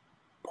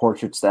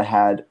portraits that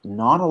had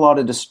not a lot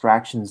of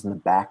distractions in the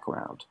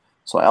background.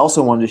 So I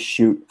also wanted to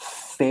shoot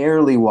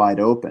fairly wide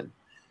open.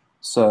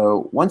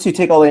 So once you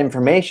take all the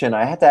information,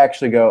 I had to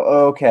actually go,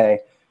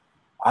 okay,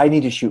 I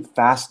need to shoot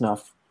fast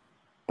enough,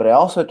 but I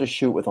also had to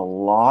shoot with a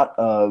lot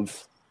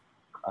of,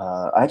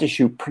 I had to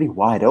shoot pretty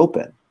wide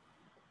open.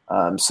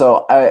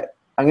 So I'm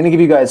going to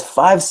give you guys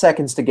 5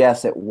 seconds to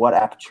guess at what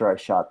aperture I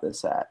shot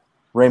this at.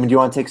 Raymond, do you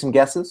want to take some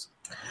guesses?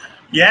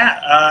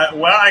 Yeah,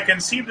 well, I can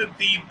see that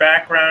the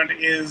background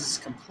is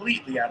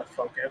completely out of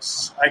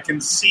focus. I can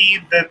see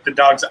that the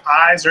dog's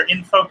eyes are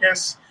in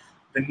focus,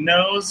 the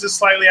nose is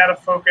slightly out of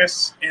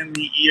focus, and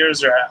the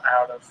ears are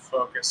out of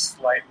focus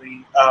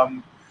slightly.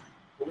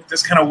 With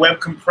this kind of web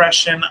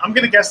compression, I'm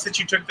going to guess that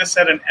you took this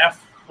at an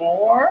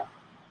f4?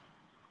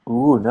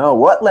 Ooh, no.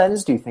 What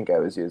lens do you think I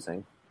was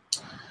using?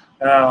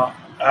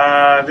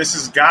 This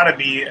has got to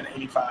be an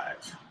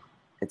 85.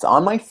 It's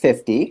on my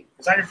 50.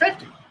 It's on your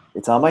 50.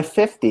 It's on my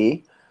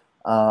 50,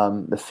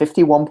 the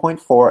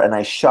 51.4, and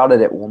I shot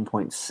it at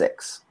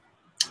 1.6.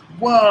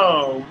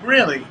 Whoa,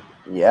 really?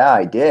 Yeah,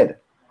 I did.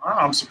 Wow,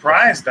 I'm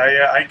surprised.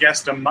 I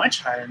guessed a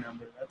much higher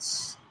number.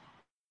 That's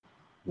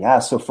Yeah,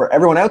 so for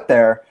everyone out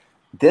there,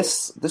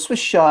 this was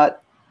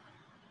shot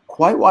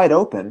quite wide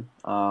open,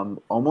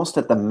 almost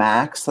at the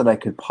max that I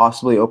could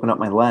possibly open up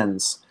my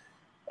lens.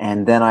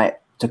 And then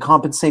to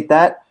compensate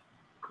that,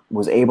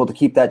 was able to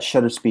keep that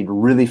shutter speed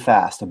really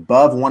fast,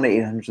 above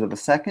 1/800th of a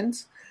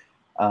second.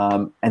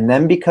 And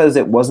then because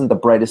it wasn't the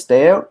brightest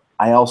day out,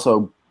 I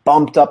also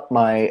bumped up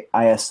my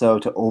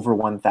ISO to over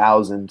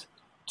 1000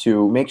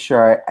 to make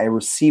sure I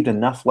received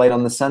enough light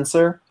on the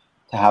sensor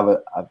to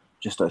have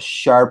just a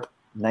sharp,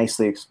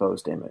 nicely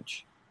exposed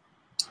image.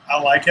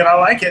 I like it. I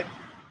like it.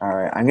 All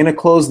right, I'm going to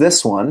close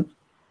this one,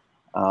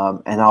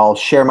 and I'll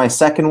share my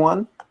second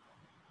one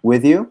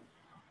with you.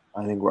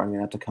 I think I'm going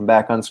to have to come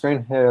back on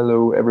screen.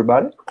 Hello,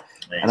 everybody.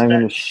 Thanks, and I'm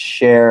going to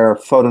share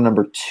photo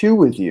number 2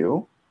 with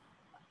you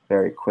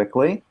very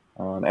quickly.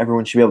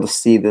 Everyone should be able to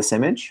see this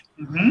image.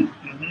 Mm-hmm.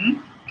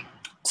 Mm-hmm.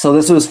 So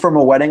this was from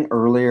a wedding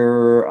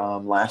earlier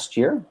last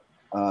year,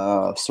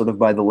 sort of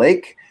by the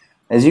lake.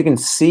 As you can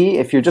see,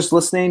 if you're just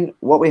listening,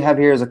 what we have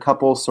here is a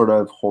couple sort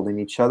of holding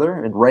each other,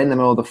 and right in the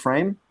middle of the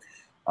frame,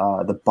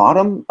 the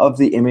bottom of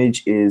the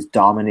image is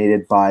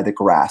dominated by the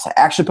grass. I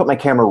actually put my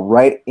camera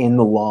right in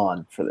the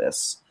lawn for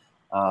this.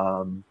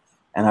 And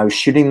I was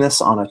shooting this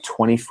on a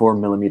 24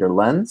 millimeter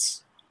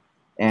lens.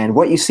 And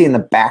what you see in the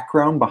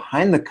background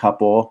behind the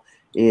couple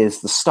is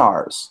the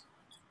stars.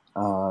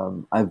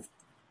 I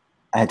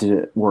had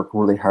to work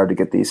really hard to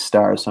get these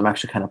stars, so I'm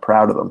actually kind of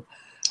proud of them.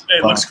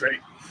 It looks great.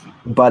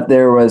 But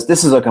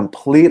this is a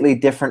completely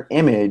different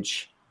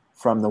image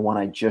from the one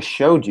I just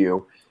showed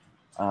you.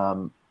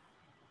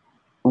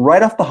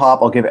 Right off the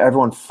hop, I'll give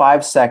everyone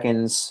 5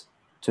 seconds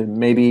to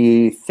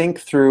maybe think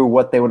through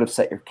what they would have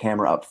set your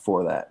camera up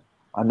for that.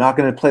 I'm not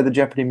going to play the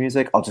Jeopardy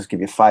music. I'll just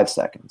give you 5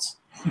 seconds.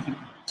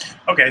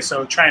 Okay,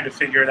 so trying to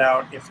figure it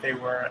out if they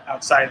were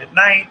outside at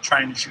night,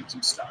 trying to shoot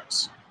some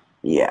stars.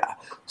 Yeah.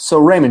 So,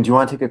 Raymond, do you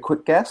want to take a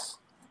quick guess?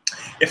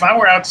 If I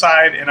were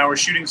outside and I were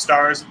shooting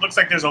stars, it looks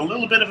like there's a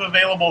little bit of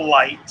available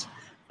light.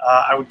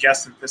 I would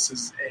guess that this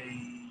is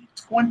a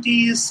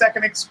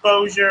 20-second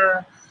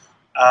exposure.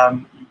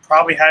 You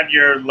probably had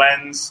your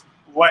lens.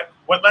 What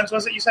lens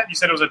was it you said? You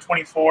said it was a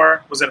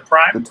 24. Was it a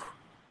prime?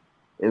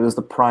 It was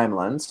the prime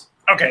lens.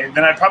 Okay,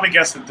 then I'd probably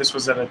guess that this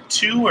was at a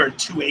 2 or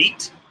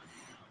 2.8.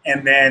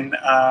 And then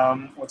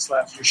what's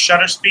left? Your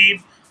shutter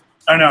speed.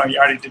 Oh, no, you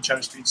already did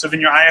shutter speed. So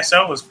then your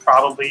ISO was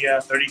probably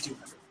 3200.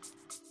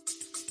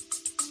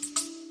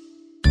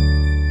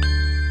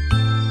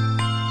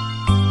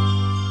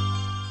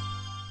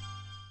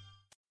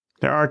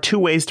 There are 2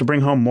 ways to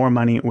bring home more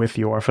money with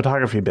your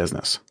photography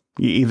business.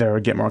 You either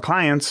get more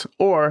clients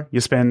or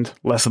you spend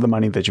less of the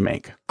money that you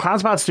make.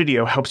 CloudSpot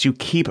Studio helps you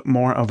keep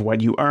more of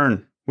what you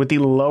earn. With the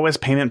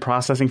lowest payment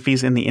processing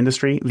fees in the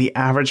industry, the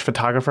average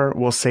photographer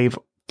will save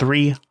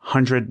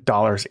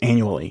 $300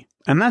 annually.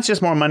 And that's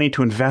just more money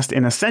to invest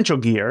in essential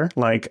gear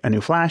like a new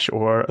flash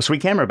or a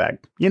sweet camera bag.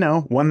 You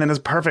know, one that is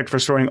perfect for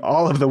storing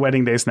all of the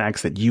wedding day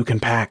snacks that you can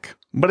pack.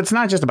 But it's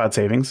not just about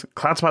savings.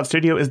 CloudSpot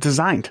Studio is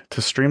designed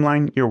to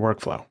streamline your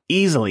workflow.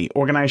 Easily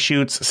organize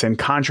shoots, send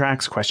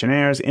contracts,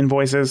 questionnaires,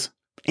 invoices,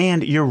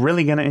 and you're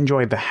really going to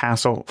enjoy the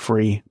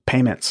hassle-free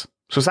payments.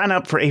 So sign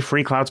up for a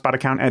free CloudSpot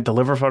account at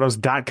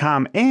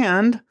deliverphotos.com,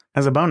 and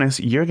as a bonus,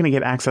 you're going to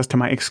get access to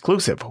my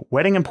exclusive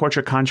wedding and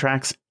portrait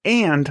contracts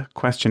and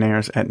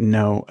questionnaires at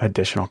no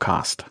additional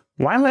cost.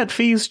 Why let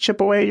fees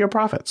chip away at your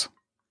profits?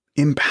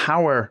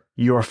 Empower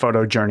your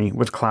photo journey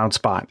with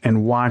CloudSpot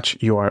and watch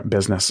your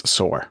business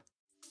soar.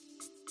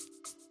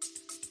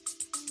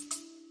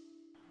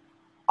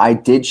 I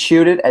did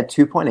shoot it at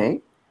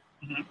 2.8,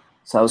 Mm-hmm.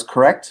 so I was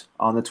correct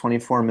on the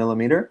 24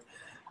 millimeter.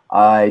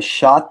 I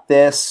shot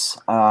this,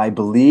 I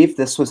believe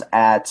this was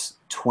at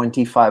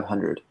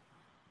 2500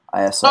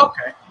 ISO.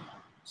 Okay.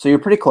 So you're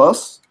pretty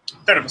close.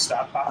 Bit of a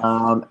stop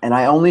pop. And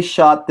I only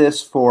shot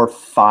this for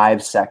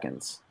 5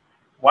 seconds.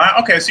 Wow.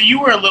 Okay, so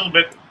you were a little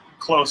bit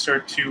closer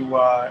to,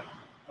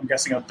 I'm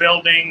guessing, a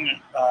building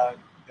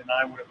than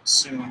I would have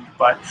assumed.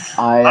 But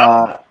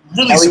I'm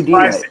really LED surprised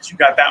light. that you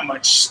got that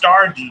much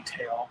star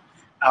detail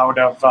out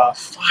of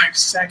 5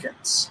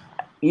 seconds.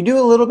 You do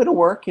a little bit of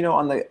work,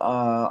 on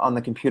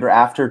the computer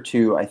after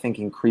to, I think,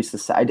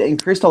 increase I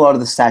increased a lot of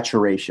the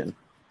saturation.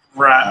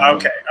 Right.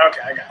 Okay,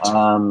 I got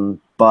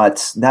you.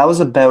 But that was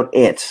about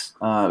it.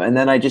 And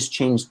then I just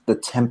changed the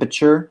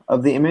temperature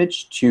of the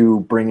image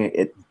to bring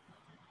it.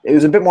 It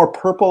was a bit more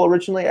purple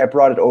originally. I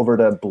brought it over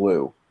to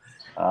blue.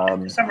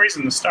 For some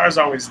reason, the stars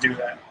always do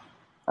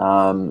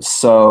that.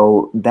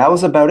 So that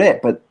was about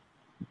it. But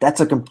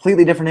that's a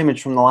completely different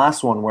image from the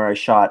last one where I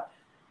shot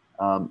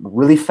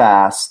really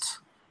fast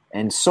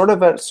and sort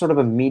of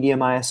a medium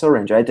ISO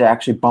range. I had to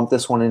actually bump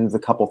this one into the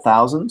couple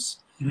thousands,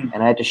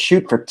 and I had to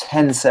shoot for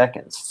 10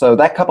 seconds. So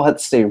that couple had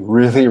to stay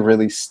really,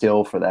 really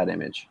still for that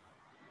image.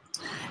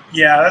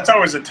 Yeah, that's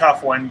always a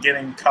tough one,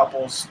 getting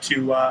couples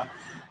to,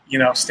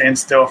 stand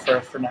still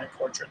for night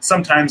portraits.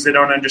 Sometimes they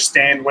don't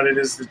understand what it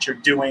is that you're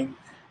doing,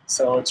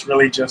 so it's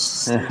really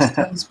just stay as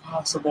still as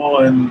possible,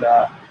 and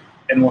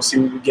we'll see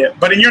what we get.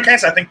 But in your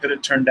case, I think that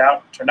it turned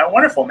out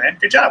wonderful, man.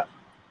 Good job.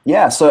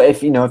 Yeah, so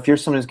if you're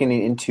someone who's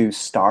getting into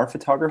star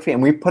photography,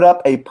 and we put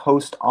up a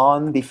post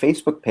on the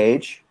Facebook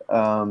page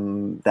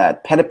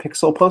that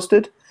Petapixel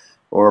posted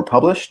or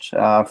published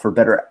for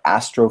better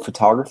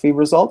astrophotography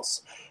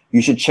results.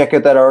 You should check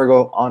out that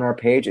article on our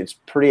page. It's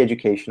pretty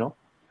educational,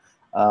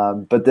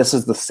 but this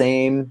is the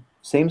same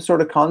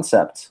sort of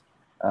concept,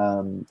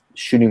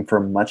 shooting for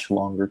a much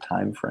longer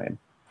time frame.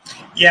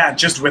 Yeah,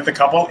 just with a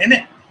couple in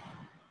it.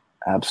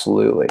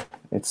 Absolutely,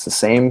 it's the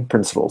same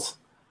principles.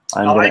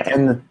 I'm like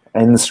going to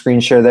end the screen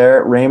share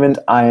there. Raymond,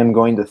 I am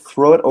going to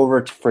throw it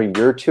over for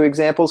your two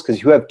examples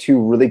because you have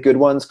two really good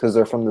ones because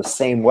they're from the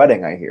same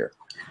wedding, I hear.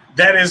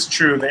 That is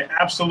true. They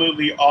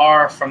absolutely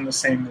are from the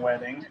same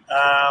wedding.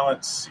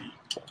 Let's see.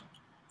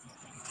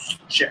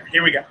 Share.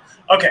 Here we go.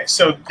 Okay,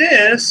 so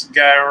this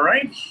guy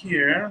right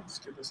here, let's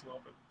get this a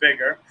little bit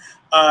bigger.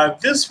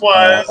 This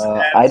was...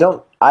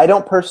 I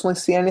don't personally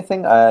see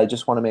anything. I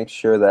just want to make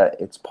sure that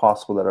it's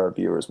possible that our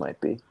viewers might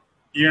be.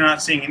 You're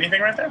not seeing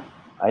anything right there?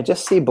 I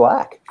just see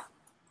black.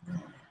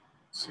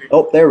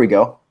 Oh, there we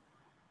go.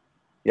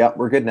 Yep,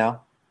 we're good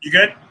now. You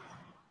good?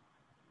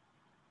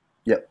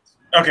 Yep.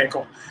 Okay,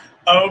 cool.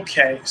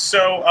 Okay,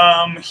 so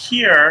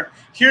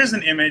here's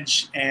an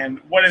image, and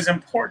what is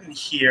important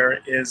here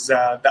is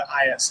the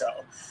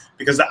ISO,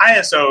 because the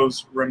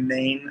ISOs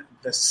remain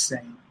the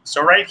same.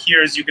 So right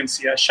here, as you can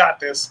see, I shot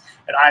this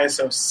at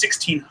ISO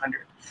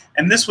 1600,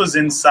 and this was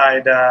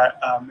inside.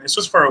 This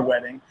was for a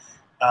wedding.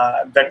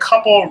 The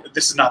couple.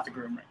 This is not the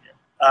groom right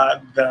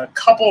here. The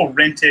couple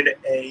rented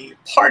a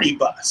party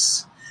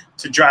bus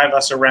to drive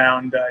us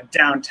around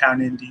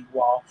downtown Indy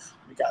while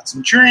we got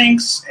some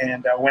drinks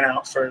and went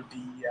out for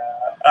the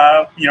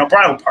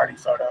bridal party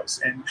photos,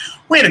 and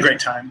we had a great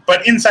time.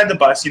 But inside the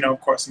bus,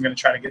 of course, I'm going to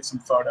try to get some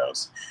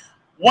photos.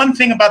 One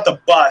thing about the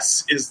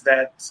bus is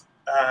that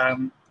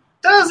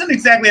doesn't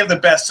exactly have the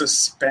best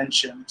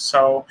suspension,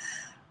 so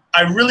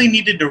I really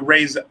needed to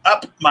raise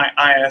up my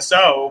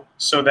ISO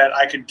so that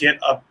I could get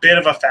a bit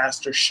of a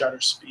faster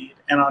shutter speed.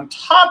 And on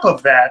top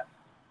of that,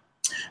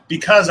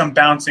 because I'm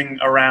bouncing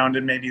around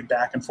and maybe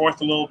back and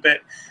forth a little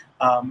bit,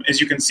 as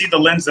you can see, the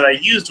lens that I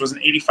used was an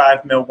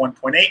 85mm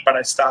 1.8, but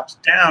I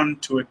stopped down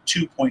to a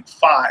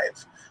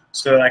 2.5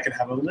 so that I could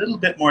have a little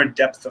bit more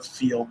depth of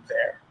field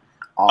there.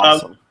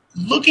 Awesome.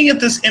 Looking at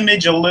this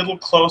image a little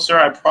closer,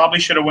 I probably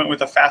should have went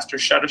with a faster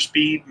shutter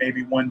speed,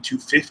 maybe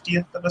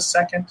 1/250th of a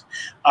second.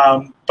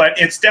 But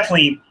it's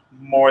definitely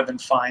more than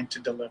fine to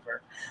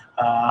deliver.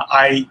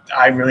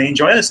 I really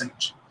enjoy this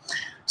image.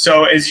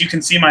 So as you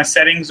can see, my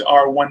settings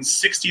are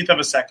 1/60th of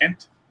a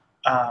second.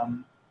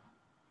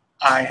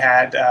 I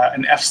had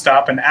an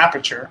f-stop and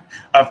aperture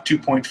of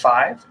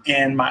 2.5,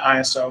 and my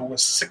ISO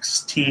was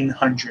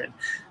 1600.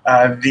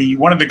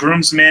 One of the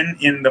groomsmen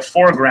in the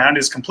foreground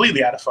is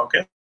completely out of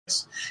focus.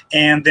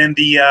 And then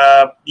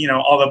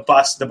all the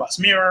bus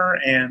mirror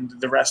and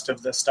the rest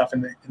of the stuff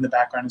in the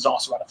background is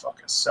also out of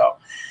focus. So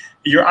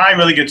your eye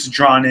really gets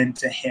drawn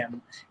into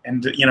him,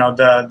 and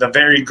the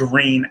very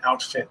green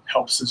outfit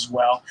helps as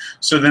well.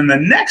 So then the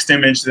next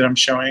image that I'm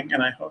showing,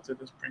 and I hope that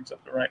this brings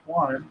up the right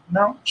one.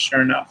 No,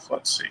 sure enough.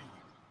 Let's see.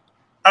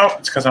 Oh,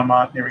 it's because I'm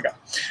on. Here we go.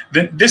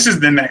 This is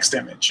the next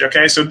image.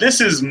 Okay, so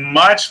this is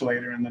much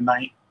later in the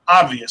night.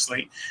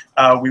 Obviously,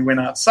 we went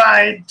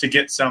outside to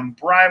get some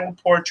bridal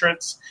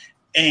portraits,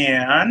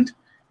 and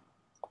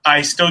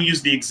I still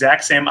use the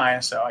exact same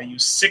ISO. I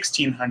use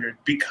 1600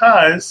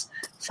 because,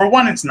 for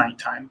one, it's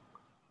nighttime,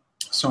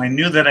 so I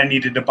knew that I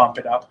needed to bump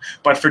it up.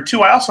 But for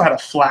two, I also had a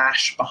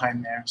flash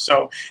behind there.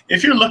 So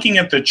if you're looking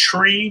at the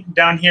tree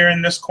down here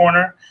in this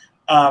corner,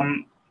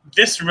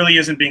 this really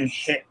isn't being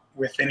hit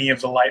with any of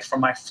the light from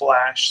my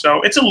flash.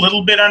 So it's a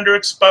little bit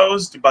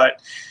underexposed,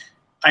 but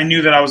I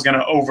knew that I was going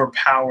to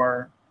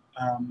overpower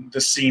the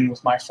scene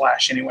with my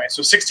flash anyway.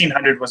 So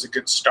 1600 was a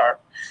good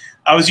start.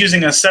 I was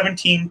using a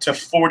 17 to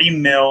 40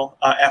 mil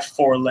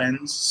f4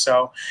 lens,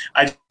 so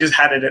I just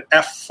had it at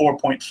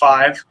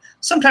f4.5.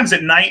 Sometimes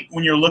at night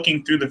when you're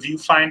looking through the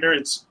viewfinder,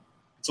 it's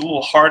a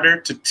little harder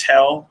to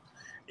tell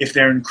if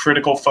they're in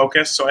critical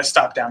focus, so I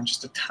stopped down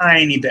just a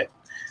tiny bit,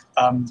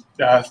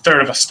 a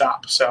third of a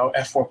stop, so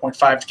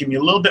f4.5 to give me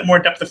a little bit more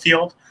depth of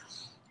field.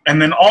 And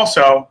then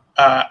also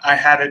I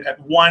had it at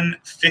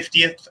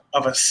 1/50th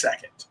of a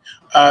second.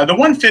 The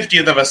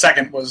 1/50th of a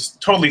second was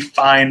totally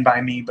fine by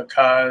me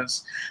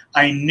because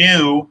I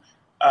knew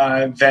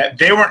that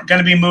they weren't going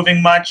to be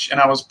moving much,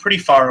 and I was pretty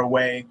far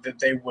away that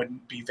they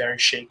wouldn't be very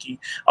shaky.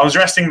 I was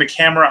resting the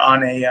camera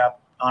on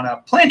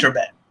a planter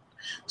bed,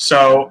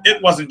 so it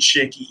wasn't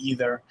shaky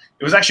either.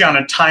 It was actually on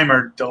a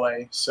timer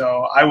delay,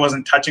 so I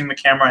wasn't touching the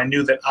camera. I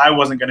knew that I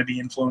wasn't going to be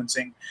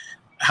influencing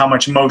how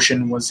much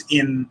motion was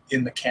in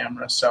the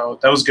camera, so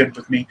that was good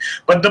with me.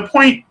 But the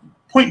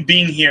point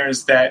being here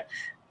is that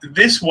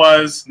this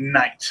was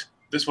night.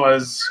 This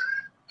was,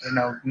 I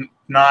don't know,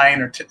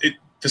 9 or 10.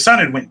 The sun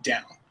had went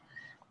down.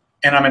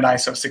 and I'm at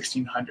ISO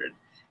 1600.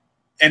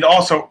 And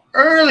also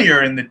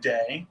earlier in the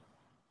day,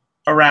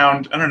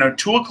 around,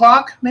 2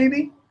 o'clock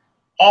maybe,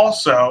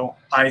 also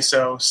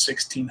ISO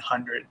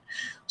 1600.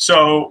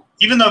 So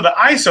even though the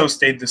ISO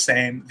stayed the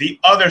same, the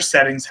other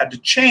settings had to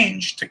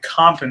change to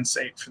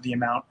compensate for the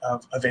amount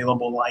of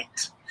available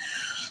light.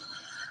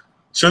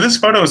 So this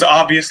photo is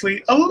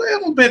obviously a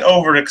little bit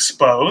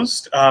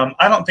overexposed.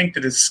 I don't think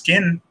that his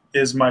skin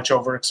is much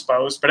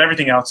overexposed, but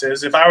everything else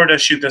is. If I were to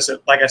shoot this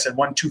at, like I said,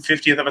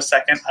 1/250th of a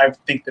second, I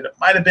think that it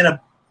might have been a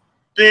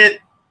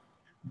bit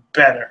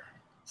better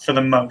for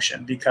the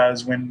motion,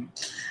 because when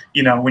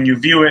you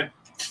view it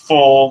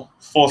full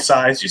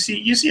size,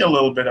 you see a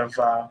little bit of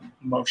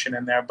motion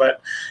in there.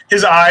 But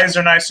his eyes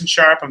are nice and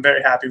sharp. I'm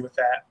very happy with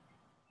that.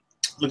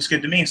 Looks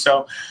good to me.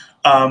 So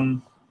let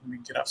me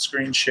get off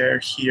screen share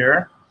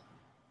here.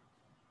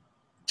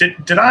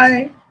 Did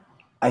I?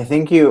 I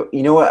think you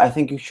know what? I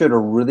think you showed a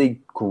really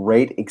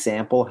great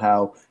example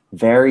how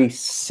very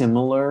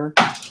similar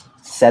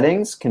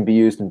settings can be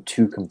used in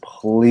two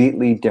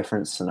completely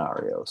different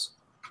scenarios.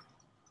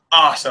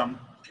 Awesome.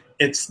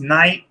 It's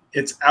night,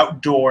 it's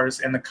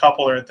outdoors, and the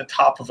couple are at the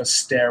top of a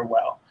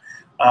stairwell.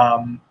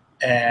 And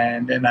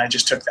I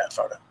just took that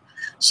photo.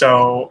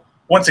 So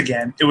once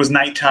again, it was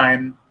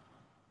nighttime,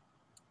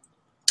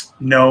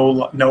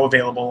 no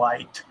available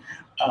light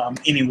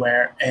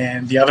anywhere.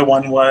 And the other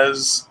one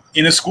was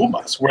in a school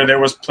bus where there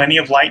was plenty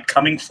of light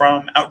coming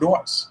from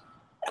outdoors.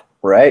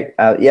 Right.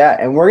 Yeah,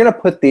 and we're going to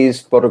put these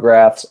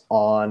photographs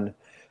on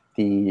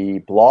the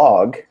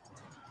blog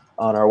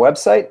on our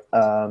website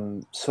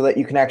so that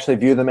you can actually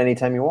view them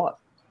anytime you want.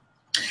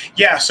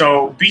 Yeah,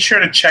 so be sure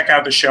to check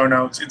out the show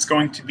notes. It's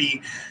going to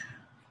be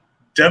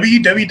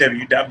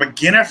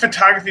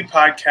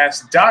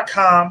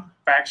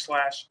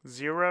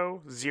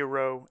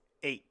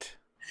www.beginnerphotographypodcast.com/008.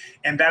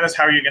 And that is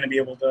how you're going to be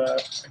able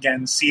to,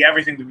 again, see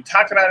everything that we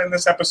talked about in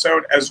this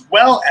episode, as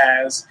well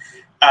as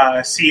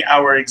see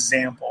our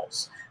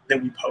examples that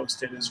we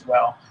posted as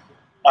well.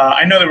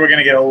 I know that we're going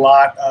to get a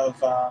lot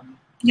of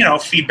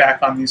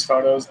feedback on these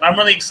photos, and I'm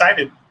really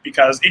excited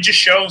because it just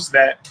shows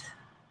that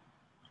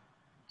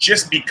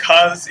just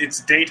because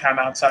it's daytime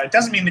outside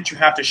doesn't mean that you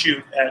have to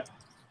shoot at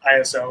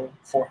ISO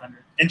 400.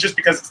 And just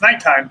because it's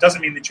nighttime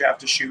doesn't mean that you have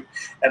to shoot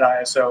at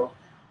ISO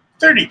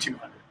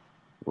 3200.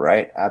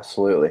 Right,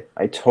 absolutely.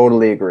 I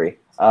totally agree.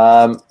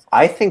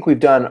 I think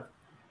we've almost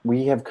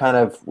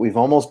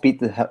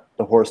beat the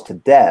horse to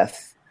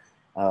death,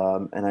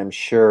 and I'm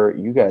sure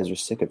you guys are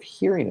sick of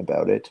hearing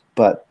about it,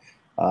 but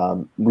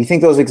we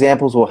think those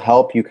examples will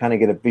help you kind of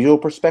get a visual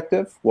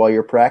perspective while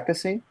you're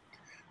practicing.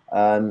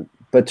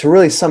 But to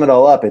really sum it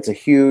all up,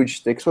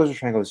 the exposure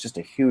triangle is just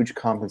a huge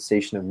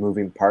compensation of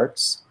moving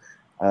parts.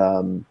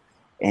 And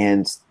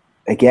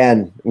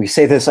again, we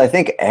say this, I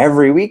think,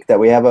 every week that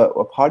we have a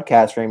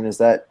podcast, Raymond, is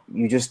that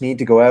you just need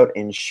to go out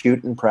and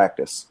shoot and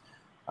practice.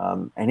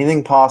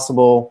 Anything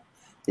possible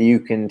that you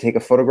can take a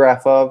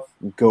photograph of,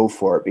 go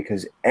for it,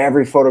 because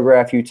every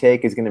photograph you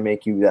take is going to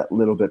make you that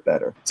little bit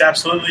better. It's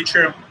absolutely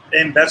true.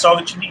 And that's all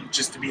that you need,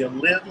 just to be a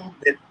little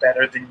bit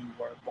better than you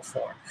were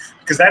before,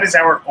 because that is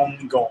our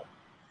only goal.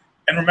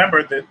 And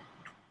remember that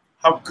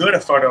how good a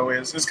photo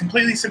is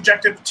completely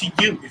subjective to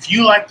you. If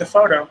you like the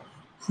photo,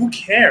 who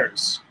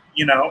cares,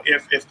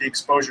 if the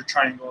exposure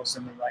triangle is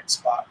in the right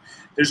spot?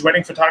 There's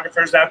wedding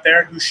photographers out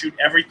there who shoot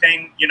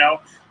everything,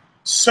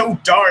 so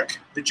dark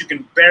that you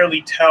can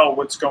barely tell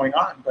what's going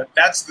on. But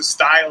that's the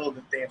style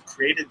that they have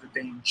created, that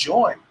they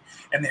enjoy.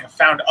 And they have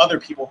found other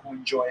people who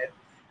enjoy it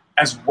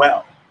as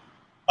well.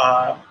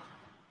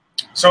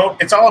 So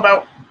it's all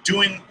about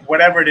doing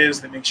whatever it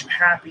is that makes you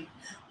happy,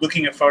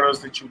 looking at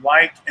photos that you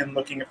like, and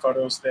looking at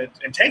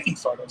and taking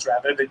photos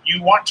rather that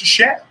you want to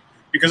share,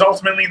 because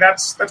ultimately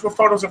that's what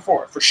photos are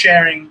for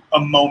sharing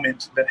a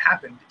moment that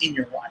happened in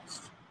your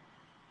life.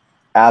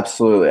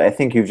 Absolutely. I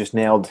think you've just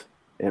nailed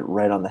it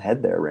right on the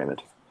head there,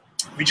 Raymond.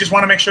 We just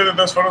want to make sure that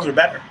those photos are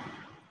better.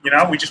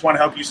 We just want to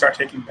help you start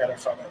taking better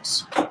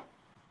photos.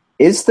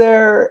 Is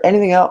there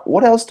anything else?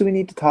 What else do we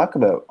need to talk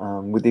about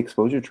with the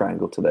exposure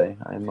triangle today?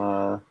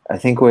 I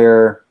think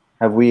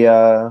have we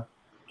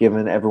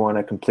given everyone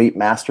a complete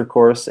master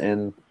course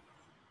in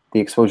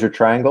the exposure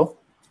triangle?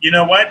 You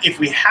know what? If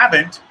we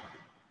haven't,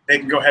 they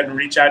can go ahead and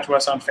reach out to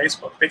us on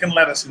Facebook. They can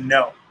let us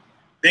know.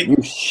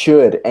 You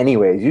should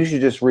anyways. You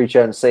should just reach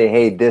out and say,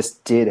 hey, this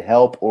did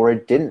help or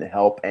it didn't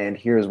help, and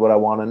here's what I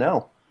want to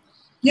know.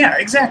 Yeah,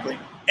 exactly.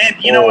 And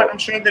you know what? I'm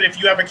sure that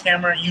if you have a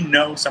camera, you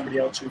know somebody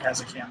else who has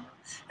a camera,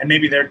 and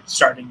maybe they're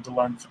starting to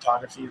learn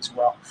photography as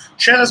well.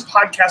 Share this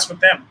podcast with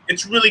them.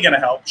 It's really going to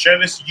help. Share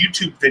this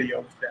YouTube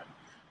video with them.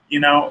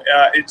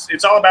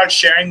 It's all about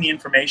sharing the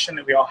information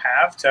that we all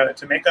have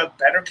to make a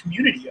better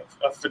community of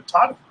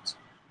photographers,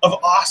 of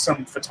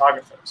awesome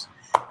photographers.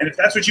 And if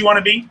that's what you want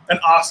to be, an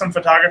awesome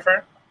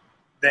photographer,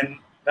 then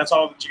that's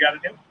all that you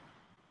got to do.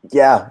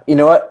 Yeah. You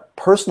know what?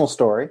 Personal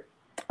story.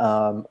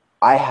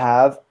 I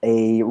have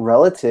a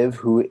relative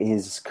who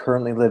is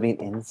currently living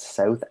in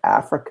South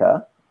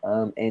Africa,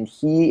 and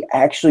he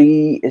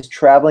actually is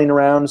traveling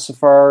around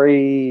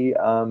safari,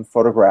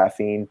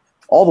 photographing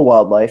all the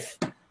wildlife.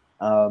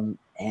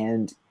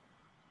 And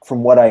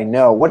from what I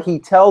know, what he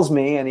tells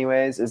me,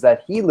 anyways, is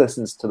that he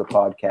listens to the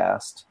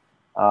podcast,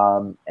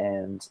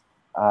 and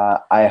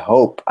I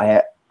hope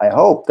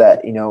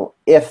that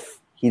if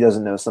he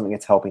doesn't know something,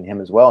 it's helping him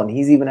as well. And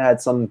he's even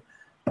had some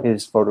of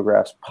his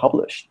photographs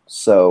published.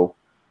 So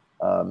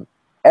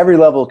every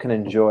level can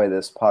enjoy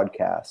this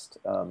podcast,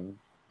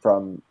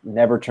 from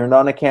never turned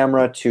on a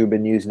camera to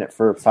been using it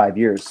for 5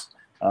 years.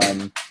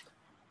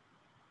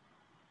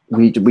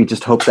 We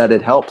just hope that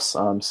it helps.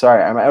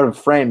 Sorry, I'm out of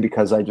frame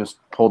because I just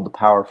pulled the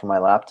power from my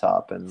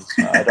laptop, and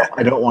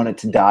I don't want it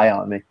to die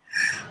on me.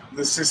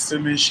 The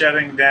system is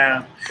shutting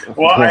down.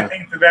 Well, yeah. I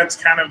think that's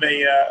kind of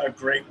a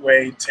great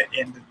way to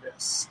end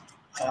this.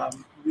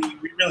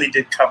 We really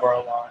did cover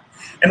a lot.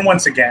 And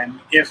once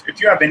again, if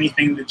you have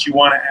anything that you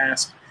want to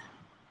ask,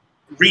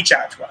 reach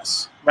out to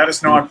us. Let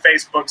us know on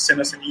Facebook,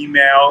 send us an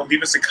email,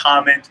 leave us a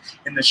comment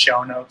in the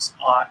show notes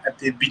at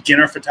the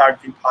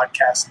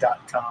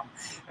beginnerphotographypodcast.com.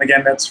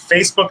 Again, that's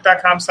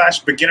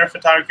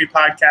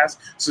facebook.com/beginnerphotographypodcast.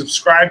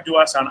 Subscribe to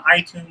us on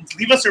iTunes.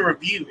 Leave us a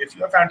review if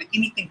you have found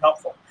anything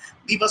helpful.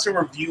 Leave us a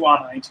review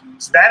on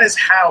iTunes. That is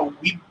how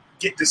we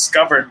get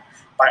discovered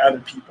by other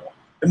people.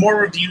 The more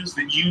reviews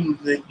that you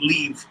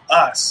leave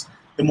us,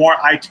 the more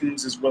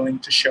iTunes is willing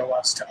to show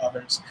us to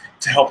others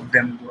to help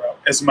them grow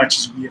as much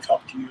as we have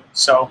helped you.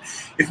 So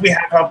if we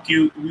have helped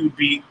you, we would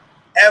be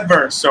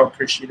ever so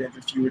appreciative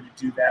if you were to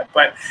do that.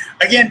 But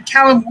again,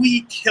 Callum,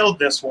 we killed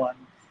this one.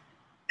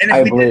 And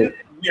if we did,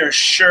 we are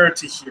sure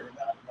to hear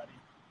about it, buddy.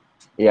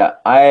 Yeah,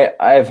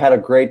 I've had a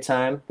great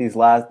time this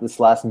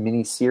last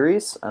mini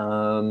series.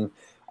 I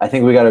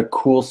think we got a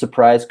cool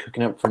surprise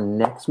cooking up for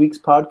next week's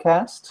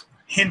podcast.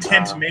 Hint,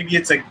 hint, maybe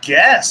it's a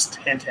guest.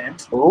 Hint,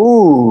 hint.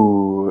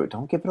 Ooh,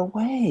 don't give it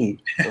away.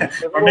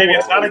 Or maybe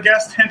it's not a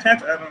guest. Hint,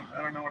 hint. I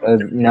don't know what I'm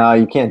doing. No,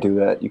 you can't do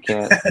that. You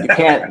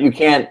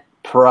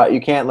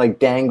can't like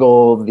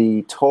dangle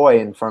the toy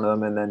in front of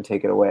them and then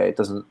take it away. It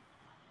doesn't.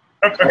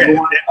 Okay.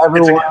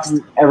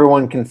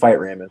 Everyone can fight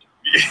Raymond.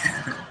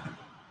 Yeah.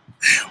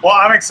 Well,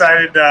 I'm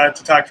excited to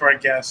talk to our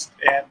guest,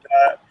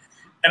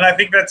 and I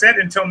think that's it.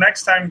 Until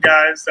next time,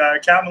 guys.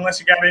 Calvin, unless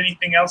you got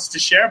anything else to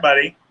share,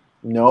 buddy.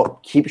 No,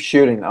 keep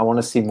shooting. I want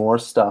to see more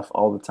stuff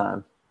all the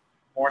time.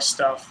 More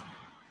stuff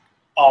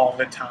all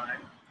the time.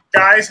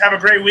 Guys, have a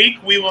great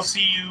week. We will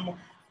see you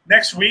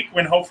next week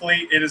when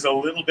hopefully it is a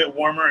little bit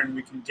warmer and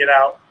we can get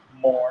out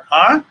more.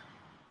 Huh?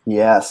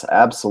 Yes,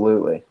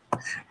 absolutely.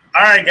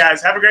 All right,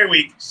 guys. Have a great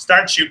week.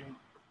 Start shooting.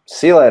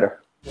 See you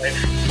later.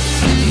 Later.